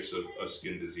all types of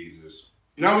skin diseases.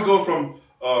 Now we go from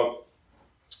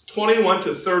 21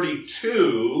 to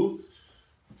 32.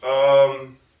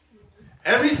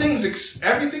 Everything's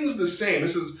the same.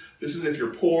 This is if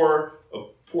you're poor. A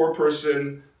poor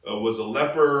person was a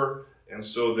leper, and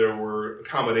so there were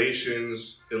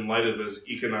accommodations in light of his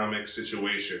economic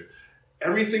situation.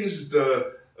 Everything's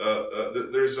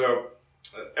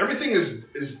everything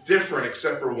is different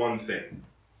except for one thing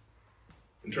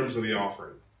in terms of the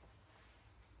offering.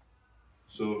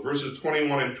 So verses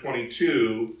 21 and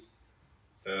 22,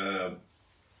 for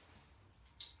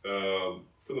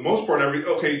the most part,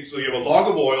 so you have a log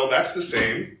of oil, that's the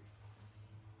same.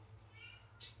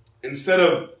 Instead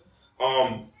of,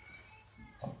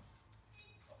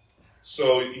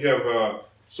 so you have,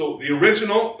 so the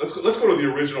original, let's go to the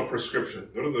original prescription.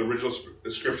 Go to the original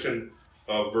prescription,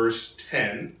 verse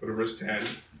 10. Go to verse 10.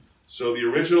 So the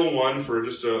original one for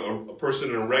just a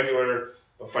person in a regular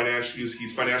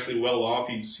he's financially well off.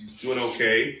 He's doing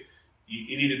okay.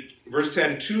 You needed, verse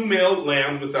 10, 2 male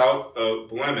lambs without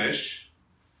blemish,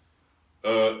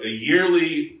 a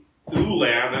yearly ewe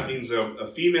lamb. That means a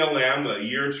female lamb, a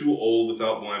year or two old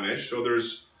without blemish. So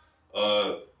there's,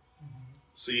 so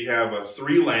you have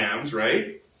 3 lambs,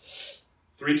 right?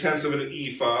 3/10 of an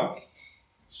ephah.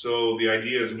 So the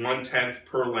idea is 1/10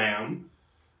 per lamb.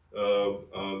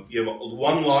 You have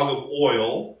 1 log of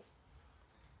oil.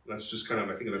 That's just kind of,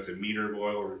 I think that's a meter of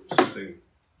oil or something.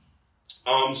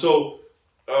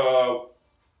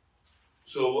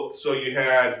 So you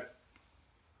had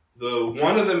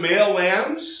one of the male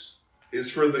lambs is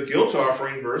for the guilt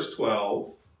offering, verse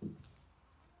 12.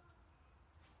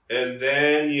 And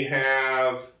then you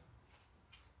have,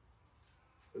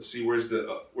 let's see, where's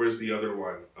the other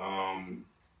one?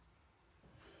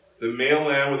 The male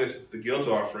lamb with the guilt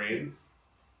offering.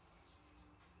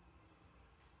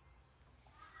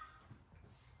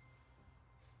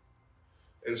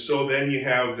 And so then you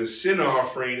have the sin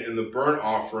offering and the burnt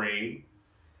offering.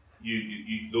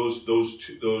 Those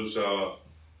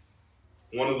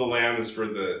one of the lambs is for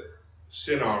the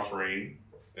sin offering,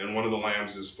 and one of the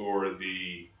lambs is for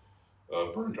the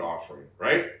burnt offering,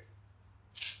 right?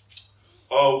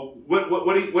 What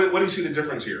do you see the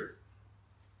difference here?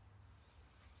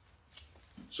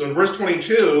 So in verse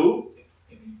 22,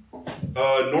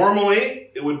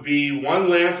 normally it would be 1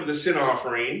 lamb for the sin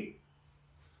offering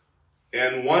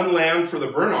and 1 lamb for the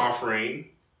burnt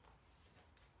offering,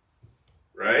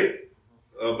 right?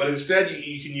 But instead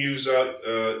you can use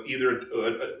either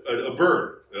a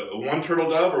bird, 1 turtle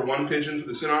dove or 1 pigeon for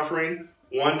the sin offering,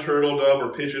 1 turtle dove or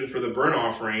pigeon for the burnt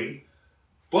offering.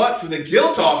 But for the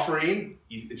guilt offering,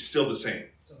 it's still the same.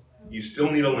 You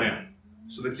still need a lamb.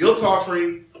 So the guilt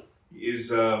offering is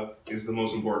the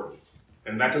most important.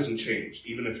 And that doesn't change,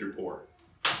 even if you're poor.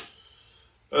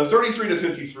 33 to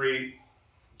 53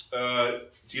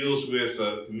 deals with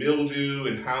mildew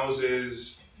in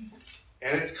houses.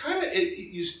 And it's kind of,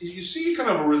 you see kind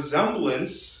of a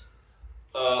resemblance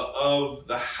of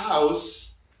the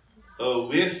house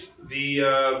with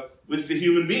the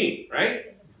human being,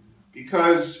 right?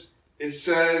 Because it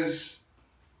says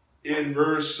in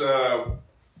verse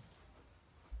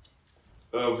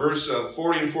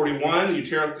 40 and 41, you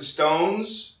tear up the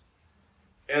stones.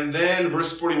 And then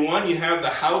verse 41, you have the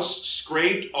house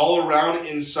scraped all around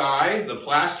inside. The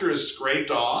plaster is scraped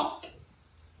off.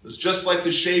 It's just like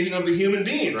the shaving of the human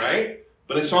being, right?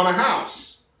 But it's on a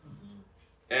house.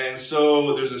 And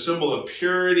so there's a symbol of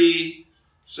purity,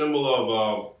 symbol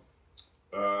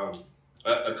of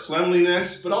a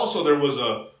cleanliness, but also there was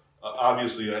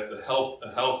obviously a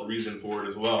health reason for it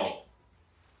as well.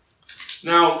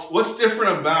 Now, what's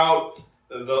different about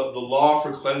the law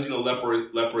for cleansing a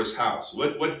leprous house?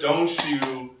 What don't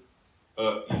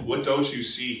you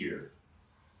see here?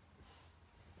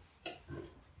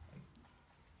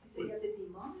 So you have to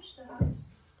demolish the house?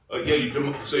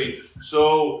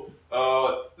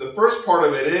 The first part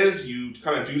of it is you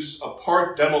kind of do a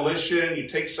part demolition. You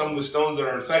take some of the stones that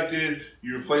are infected,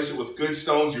 you replace it with good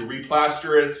stones, you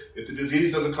replaster it. If the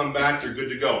disease doesn't come back, you're good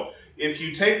to go. If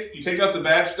you take out the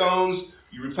bad stones,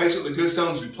 you replace it with the good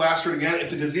stones, you plaster it again. If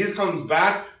the disease comes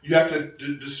back, you have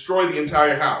to destroy the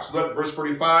entire house. Look, verse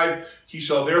 45, he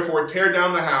shall therefore tear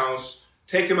down the house,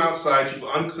 take him outside to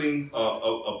unclean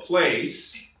a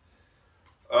place.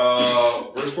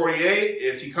 Verse 48,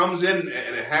 if he comes in and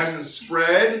it hasn't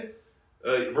spread.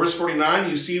 Verse 49,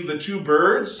 you see the two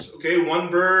birds. Okay, one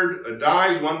bird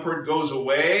dies, one bird goes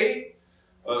away.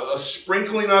 A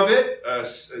sprinkling of it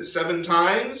 7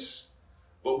 times.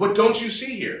 But what don't you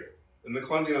see here in the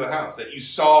cleansing of the house that you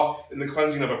saw in the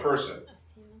cleansing of a person?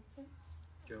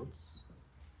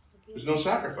 There's no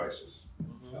sacrifices.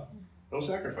 No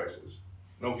sacrifices.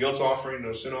 No guilt offering,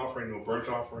 no sin offering, no burnt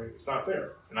offering. It's not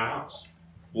there in a house.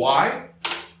 Why?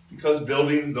 Because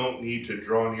buildings don't need to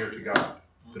draw near to God.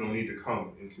 They don't need to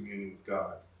come in communion with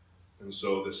God. And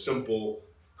so the simple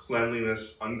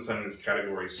cleanliness, uncleanliness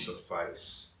categories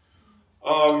suffice.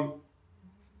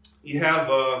 You have,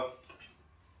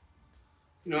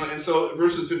 and so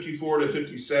verses 54 to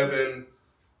 57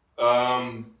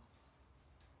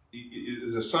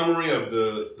 is a summary of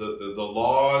the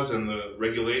laws and the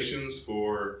regulations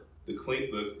for the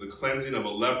cleansing of a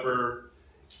leper.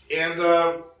 And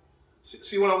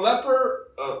see, when a leper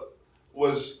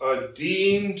was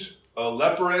deemed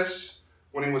leprous,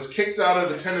 when he was kicked out of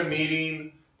the tent of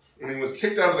meeting, when he was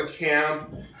kicked out of the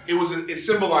camp, it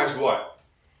symbolized what?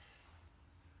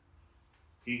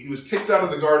 He was kicked out of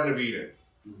the Garden of Eden.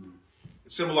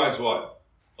 It symbolized what?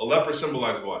 A leper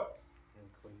symbolized what?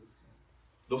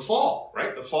 The fall,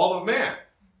 right? The fall of man.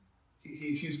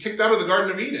 He's kicked out of the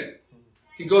Garden of Eden.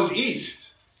 He goes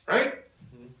east, right?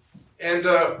 And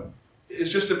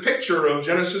it's just a picture of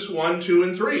Genesis 1, 2,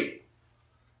 and 3.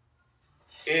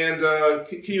 And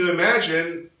can you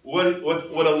imagine what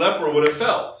a leper would have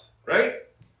felt, right?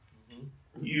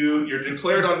 You're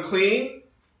declared unclean.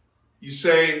 You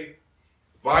say,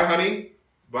 bye, honey.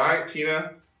 Bye,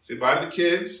 Tina. Say bye to the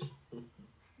kids.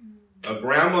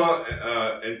 Grandma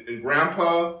and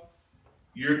grandpa.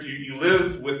 You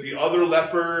live with the other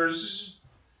lepers.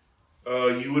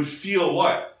 You would feel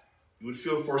what? You would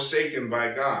feel forsaken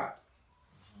by God.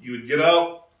 You would get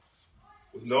up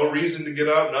with no reason to get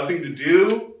up, nothing to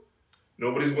do.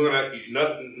 Nobody's willing to,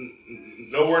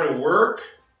 nowhere to work.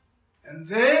 And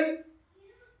then,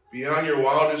 beyond your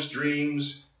wildest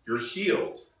dreams, you're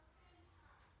healed.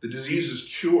 The disease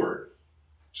is cured.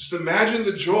 Just imagine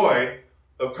the joy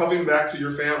of coming back to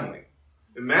your family.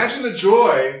 Imagine the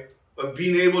joy of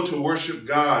being able to worship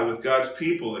God with God's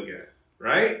people again,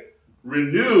 right?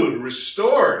 Renewed,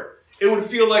 restored. It would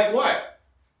feel like what?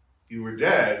 You were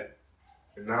dead,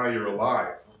 and now you're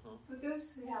alive. For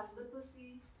those who have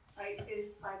leprosy,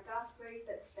 is by God's grace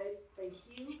that they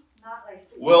heal, not like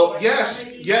sickness. Well,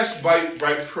 yes,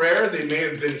 by prayer they may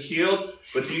have been healed,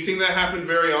 but do you think that happened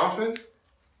very often?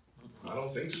 I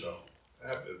don't think so.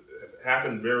 It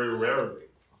happened very rarely.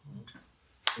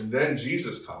 And then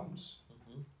Jesus comes,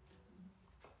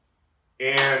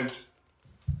 and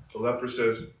the leper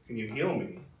says, "Can you heal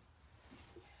me?"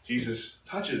 Jesus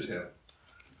touches him.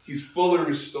 He's fully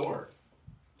restored.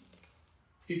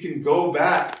 He can go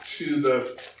back and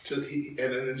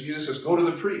then Jesus says, go to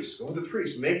the priest,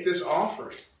 make this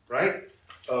offering, right?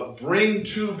 Bring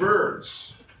 2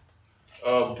 birds.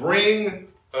 Bring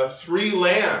 3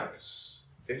 lambs.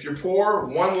 If you're poor,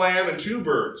 1 lamb and 2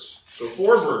 birds. So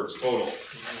 4 birds total.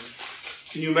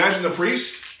 Can you imagine the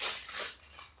priest?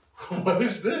 What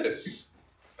is this?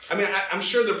 I mean, I'm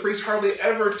sure the priest hardly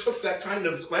ever took that kind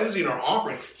of cleansing or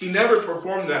offering. He never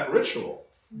performed that ritual.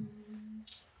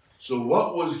 So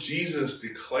what was Jesus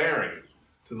declaring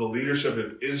to the leadership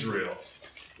of Israel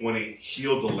when he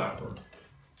healed the leper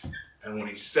and when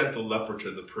he sent the leper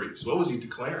to the priest? What was he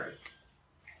declaring?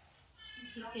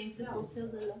 He came to fulfill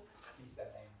the law.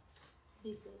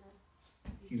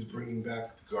 He's bringing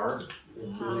back the garden.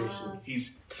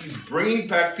 He's bringing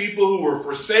back people who were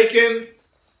forsaken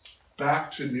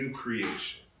back to new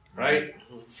creation, right?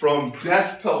 From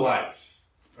death to life,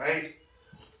 right?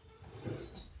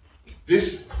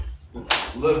 This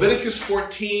Leviticus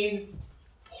 14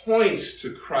 points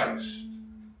to Christ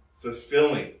the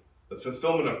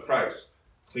fulfillment of Christ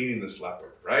cleaning this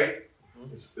leper, right?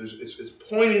 It's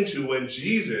pointing to when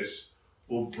Jesus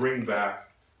will bring back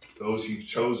those he's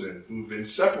chosen who've been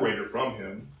separated from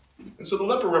him. And so the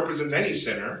leper represents any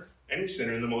sinner in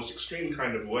the most extreme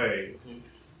kind of way.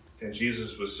 And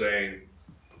Jesus was saying,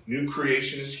 new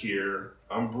creation is here.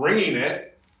 I'm bringing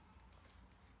it.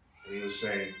 And he was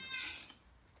saying,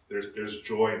 there's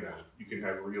joy now. You can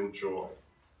have real joy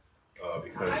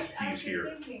because he's here.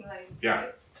 I was just thinking, like,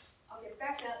 yeah. Okay,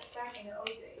 back in the old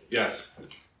days. Yes.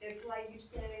 If, like you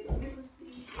say,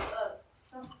 leprosy,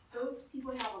 those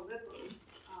people have a leprosy.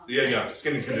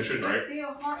 Skin condition, right?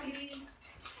 They'll hardly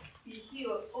be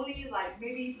healed. Only like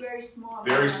maybe very small.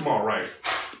 Very small, right?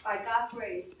 By God's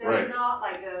grace, there's not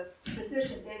like a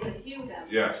physician that will heal them.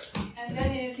 Yes. And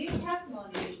then in the New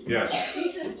Testament,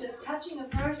 Jesus just touching a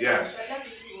person, the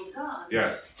leprosy will gone.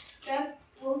 Yes. Then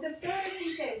will the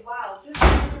Pharisees say, "Wow, this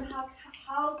person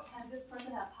how can this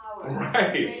person have power?"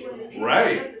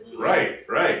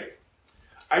 Right.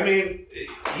 I mean,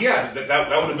 that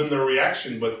would have been their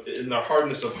reaction, but in their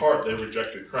hardness of heart, they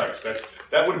rejected Christ.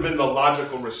 That would have been the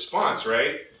logical response,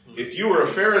 right? If you were a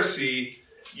Pharisee,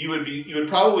 you would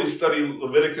probably study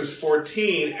Leviticus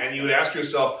 14, and you would ask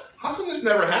yourself, how come this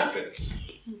never happens?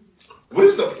 What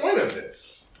is the point of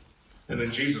this? And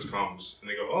then Jesus comes, and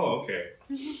they go, oh, okay.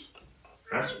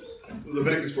 That's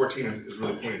Leviticus 14 is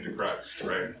really pointing to Christ,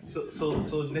 right?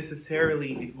 So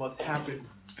necessarily it must happen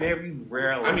very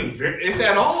rarely. I mean, if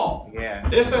at all. Yeah.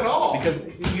 If at all. Because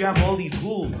you have all these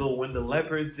rules. So when the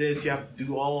leper is this, you have to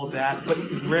do all of that. But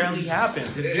it rarely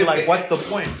happens. You're like, what's the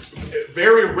point?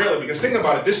 Very rarely. Because think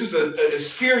about it. This is a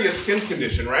serious skin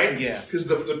condition, right? Yeah. Because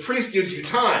the priest gives you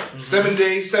time. 7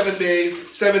 days, 7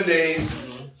 days, 7 days.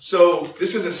 So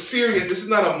this is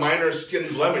not a minor skin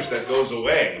blemish that goes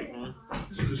away.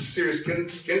 This is a serious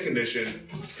skin condition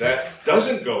that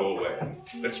doesn't go away.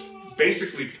 That's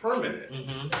basically permanent.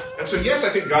 And so, yes, I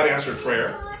think God answered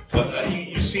prayer. But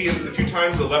you see a few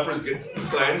times the lepers get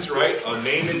cleansed, right?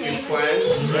 Naaman gets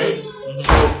cleansed, right?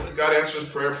 So God answers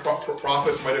prayer.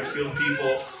 Prophets might have healed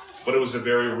people, but it was a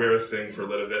very rare thing for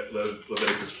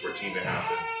Leviticus 14 to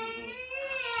happen,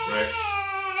 right?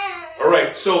 All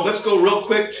right, so let's go real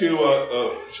quick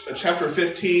to chapter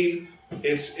 15.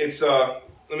 It's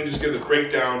let me just give the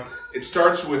breakdown. It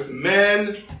starts with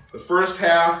men, the first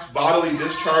half, bodily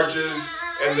discharges,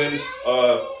 and then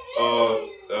a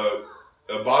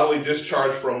bodily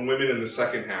discharge from women in the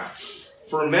second half.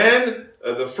 For men,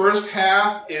 the first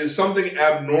half is something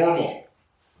abnormal.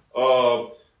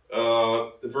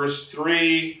 Verse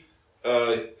 3,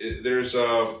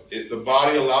 the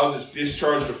body allows its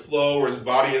discharge to flow, or his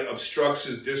body obstructs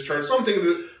his discharge.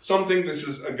 Something this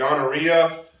is a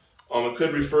gonorrhea. It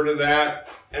could refer to that.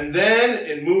 And then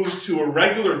it moves to a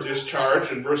regular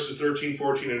discharge in verses 13,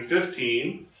 14, and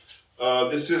 15.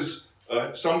 This is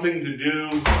something to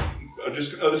do,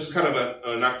 this is kind of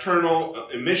a nocturnal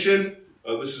emission.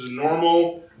 This is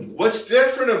normal. What's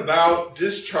different about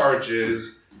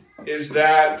discharges is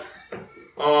that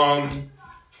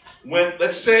when,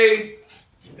 let's say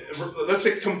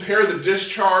compare the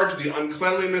discharge, the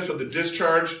uncleanliness of the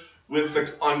discharge with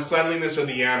the uncleanliness of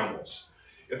the animals.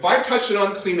 If I touched an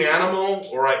unclean animal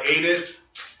or I ate it,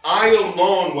 I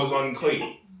alone was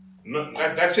unclean.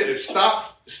 That's it. It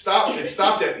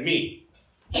stopped at me.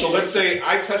 So let's say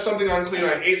I touched something unclean,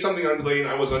 I ate something unclean,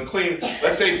 I was unclean.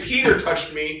 Let's say Peter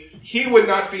touched me, he would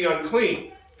not be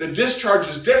unclean. The discharge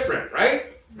is different, right?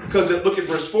 Because look at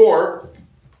verse 4.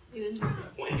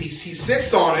 If he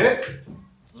sits on it,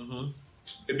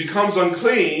 it becomes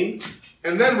unclean.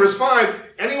 And then verse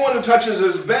 5, anyone who touches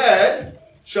his bed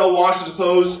shall wash his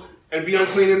clothes and be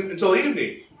unclean until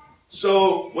evening.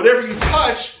 So whatever you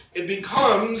touch, it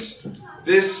becomes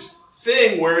this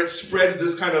thing where it spreads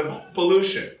this kind of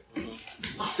pollution.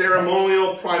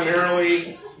 Ceremonial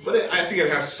primarily, but I think it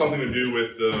has something to do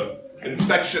with the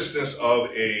infectiousness of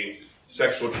a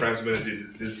sexual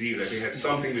transmitted disease. I think it had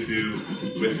something to do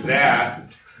with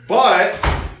that. But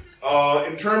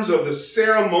in terms of the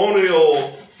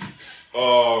ceremonial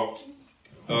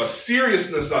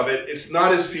seriousness of it, it's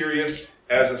not as serious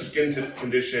as a skin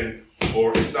condition,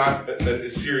 or it's not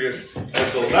as serious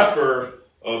as the leper,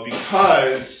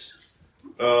 because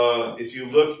if you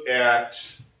look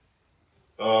at,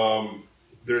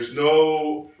 there's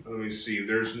no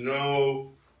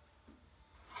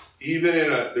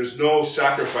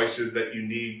sacrifices that you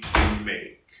need to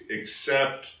make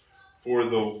except for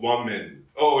the woman.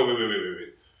 Oh,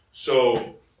 wait.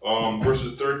 So,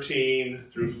 verses 13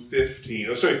 through 15.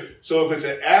 Oh, sorry. So if it's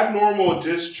an abnormal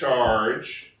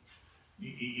discharge,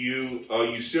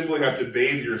 you simply have to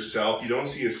bathe yourself. You don't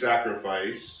see a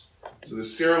sacrifice. So the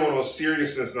ceremonial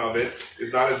seriousness of it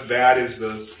is not as bad as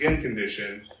the skin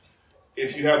condition.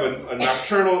 If you have a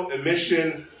nocturnal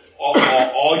emission,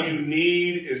 all you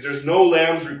need is, there's no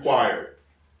lambs required.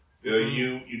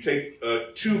 You take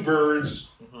 2 birds,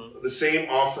 the same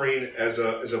offering as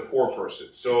a poor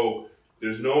person. So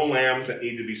there's no lambs that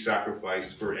need to be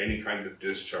sacrificed for any kind of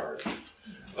discharge.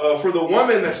 For the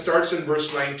woman that starts in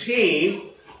verse 19,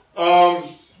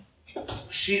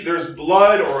 there's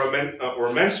blood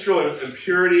or menstrual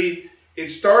impurity. It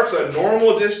starts a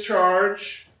normal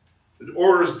discharge. The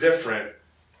order is different.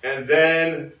 And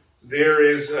then there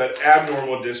is an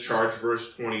abnormal discharge,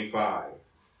 verse 25.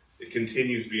 It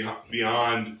continues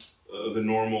beyond the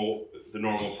normal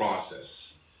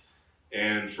process.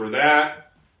 And for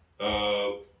that,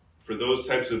 for those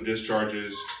types of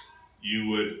discharges, you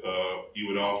would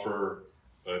offer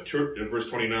verse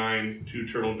 29, 2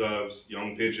 turtle doves,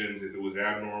 young pigeons if it was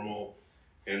abnormal,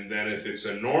 and then if it's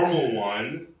a normal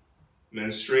one,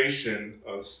 menstruation,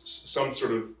 some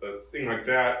sort of thing like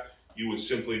that, you would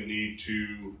simply need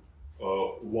to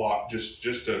just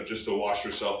to wash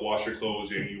yourself, wash your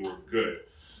clothes, and you were good.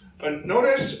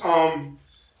 Notice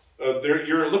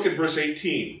look at verse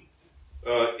 18.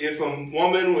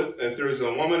 If there's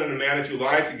a woman and a man, if you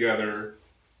lie together,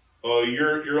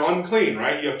 you're unclean,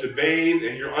 right? You have to bathe,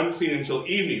 and you're unclean until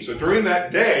evening. So during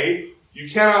that day, you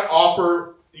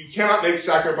cannot make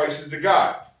sacrifices to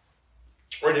God,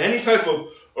 or in any type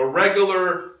of a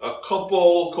regular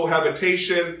couple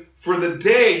cohabitation. For the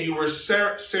day, you were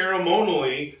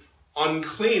ceremonially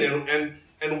unclean,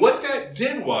 and what that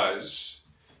did was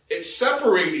it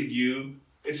separated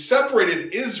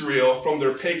Israel from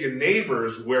their pagan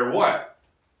neighbors, where what?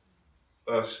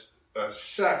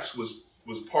 Sex was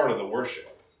part of the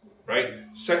worship, right?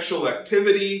 Sexual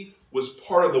activity was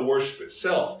part of the worship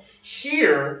itself.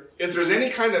 Here, if there's any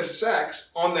kind of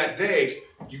sex on that day,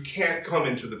 you can't come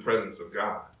into the presence of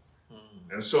God.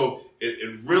 And so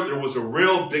there was a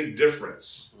real big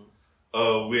difference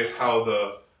with how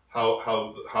the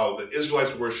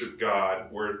Israelites worship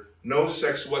God, where no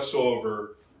sex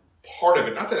whatsoever part of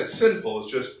it. Not that it's sinful,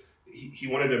 it's just he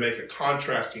wanted to make a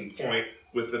contrasting point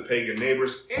with the pagan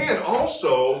neighbors. And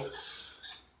also,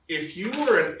 if you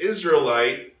were an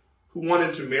Israelite who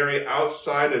wanted to marry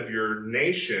outside of your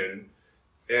nation,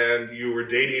 and you were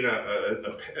dating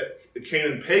a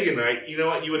Canaan paganite, you know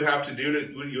what you would have to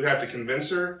do? You have to convince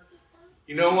her,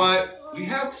 you know what? We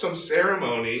have some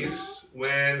ceremonies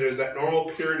when there's that normal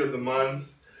period of the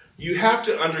month. You have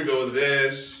to undergo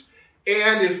this.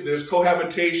 And if there's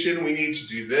cohabitation, we need to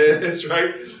do this,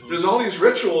 right? There's all these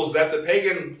rituals that the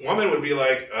pagan woman would be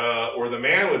like, or the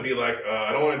man would be like,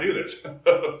 I don't want to do this.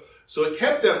 So it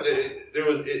kept them,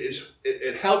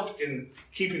 it helped in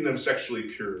keeping them sexually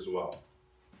pure as well.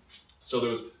 So there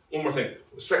was one more thing.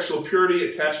 Sexual purity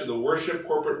attached to the worship,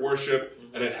 corporate worship,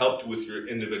 and it helped with your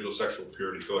individual sexual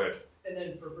purity. Go ahead. And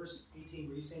then for verse 18,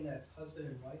 were you saying that's husband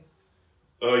and wife?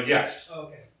 Yes. Oh,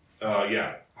 okay.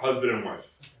 Yeah, husband and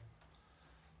wife.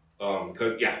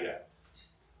 Yeah.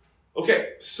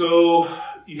 Okay, so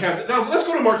you have, now let's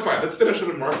go to Mark 5. Let's finish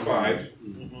with Mark 5.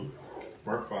 Mm-hmm.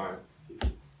 Mark 5.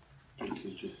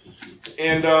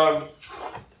 And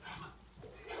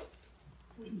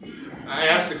I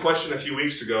asked a question a few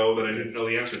weeks ago that I didn't know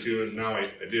the answer to, and now I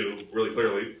do really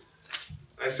clearly.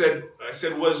 I said,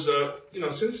 was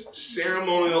since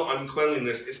ceremonial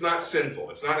uncleanliness, it's not sinful,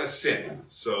 it's not a sin.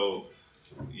 So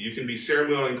you can be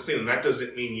ceremonially unclean, and that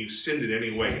doesn't mean you've sinned in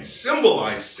any way. It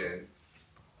symbolized sin,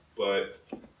 but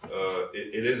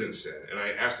it isn't sin. And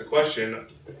I asked the question: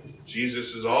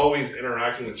 Jesus is always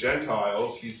interacting with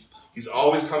Gentiles. He's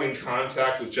always coming in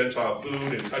contact with Gentile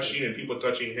food and touching, and people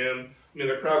touching him. I mean,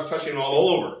 the crowd's touching him all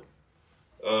over.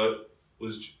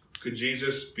 Could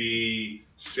Jesus be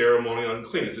ceremonially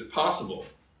unclean? Is it possible?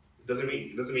 It doesn't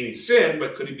mean he sinned,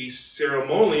 but could he be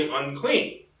ceremonially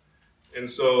unclean? And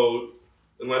so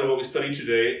in light of what we studied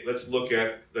today, let's look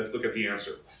at the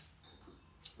answer.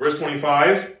 Verse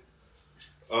 25.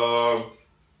 A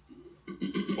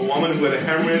woman who had a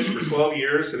hemorrhage for 12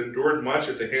 years had endured much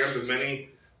at the hands of many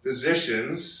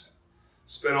physicians,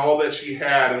 spent all that she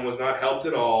had and was not helped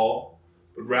at all,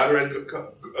 but rather had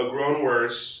grown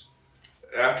worse.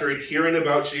 After hearing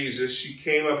about Jesus, she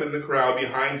came up in the crowd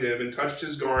behind him and touched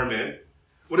his garment.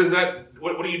 What is that?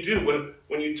 What do you do?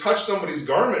 When you touch somebody's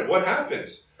garment, what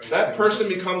happens? That person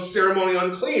becomes ceremonially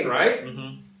unclean, right?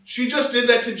 Mm-hmm. She just did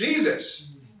that to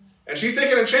Jesus. And she's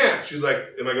taking a chance. She's like,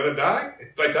 am I going to die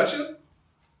if I touch him?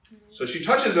 So she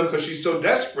touches him because she's so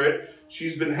desperate.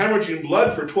 She's been hemorrhaging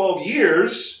blood for 12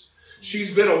 years.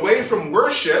 She's been away from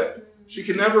worship. She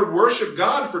can never worship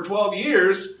God for 12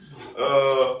 years.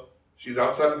 She's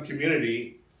outside of the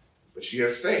community, but she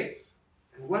has faith.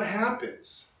 And what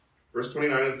happens? Verse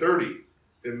 29 and 30.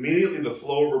 Immediately the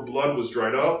flow of her blood was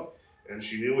dried up, and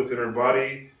she knew within her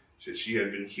body that she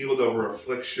had been healed of her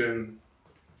affliction.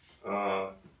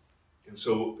 And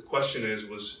so the question is,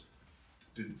 was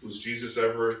Jesus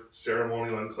ever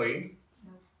ceremonially unclean?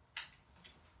 No.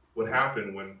 What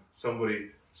happened when somebody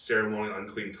ceremonially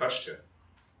unclean touched him?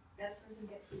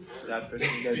 That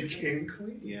person became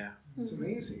clean. Yeah. It's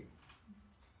amazing.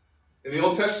 In the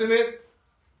Old Testament,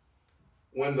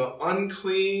 when the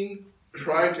unclean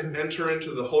tried to enter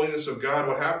into the holiness of God,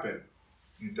 what happened?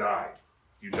 You died.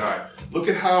 You died. Look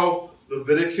at how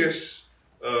Leviticus,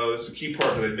 this is a key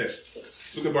part that I missed.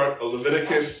 Look at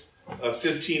Leviticus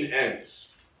 15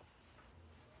 ends.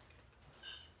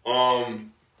 Let's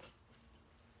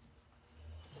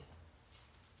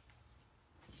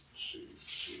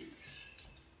see.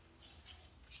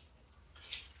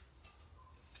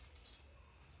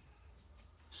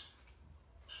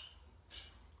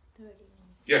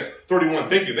 Yes, 31.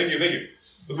 Thank you.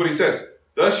 Look what he says.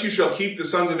 Thus you shall keep the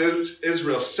sons of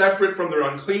Israel separate from their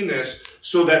uncleanness,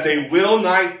 so that they will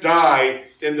not die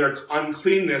in their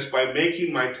uncleanness by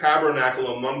making my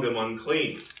tabernacle among them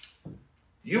unclean.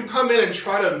 You come in and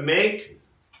try to make,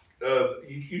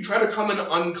 you try to come in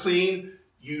unclean,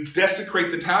 you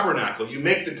desecrate the tabernacle. You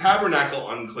make the tabernacle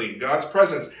unclean, God's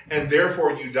presence, and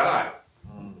therefore you die.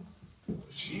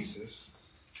 Jesus,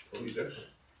 totally different.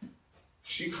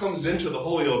 She comes into the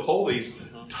Holy of Holies,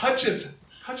 touches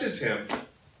him.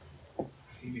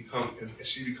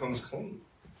 She becomes clean.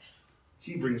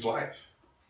 He brings life.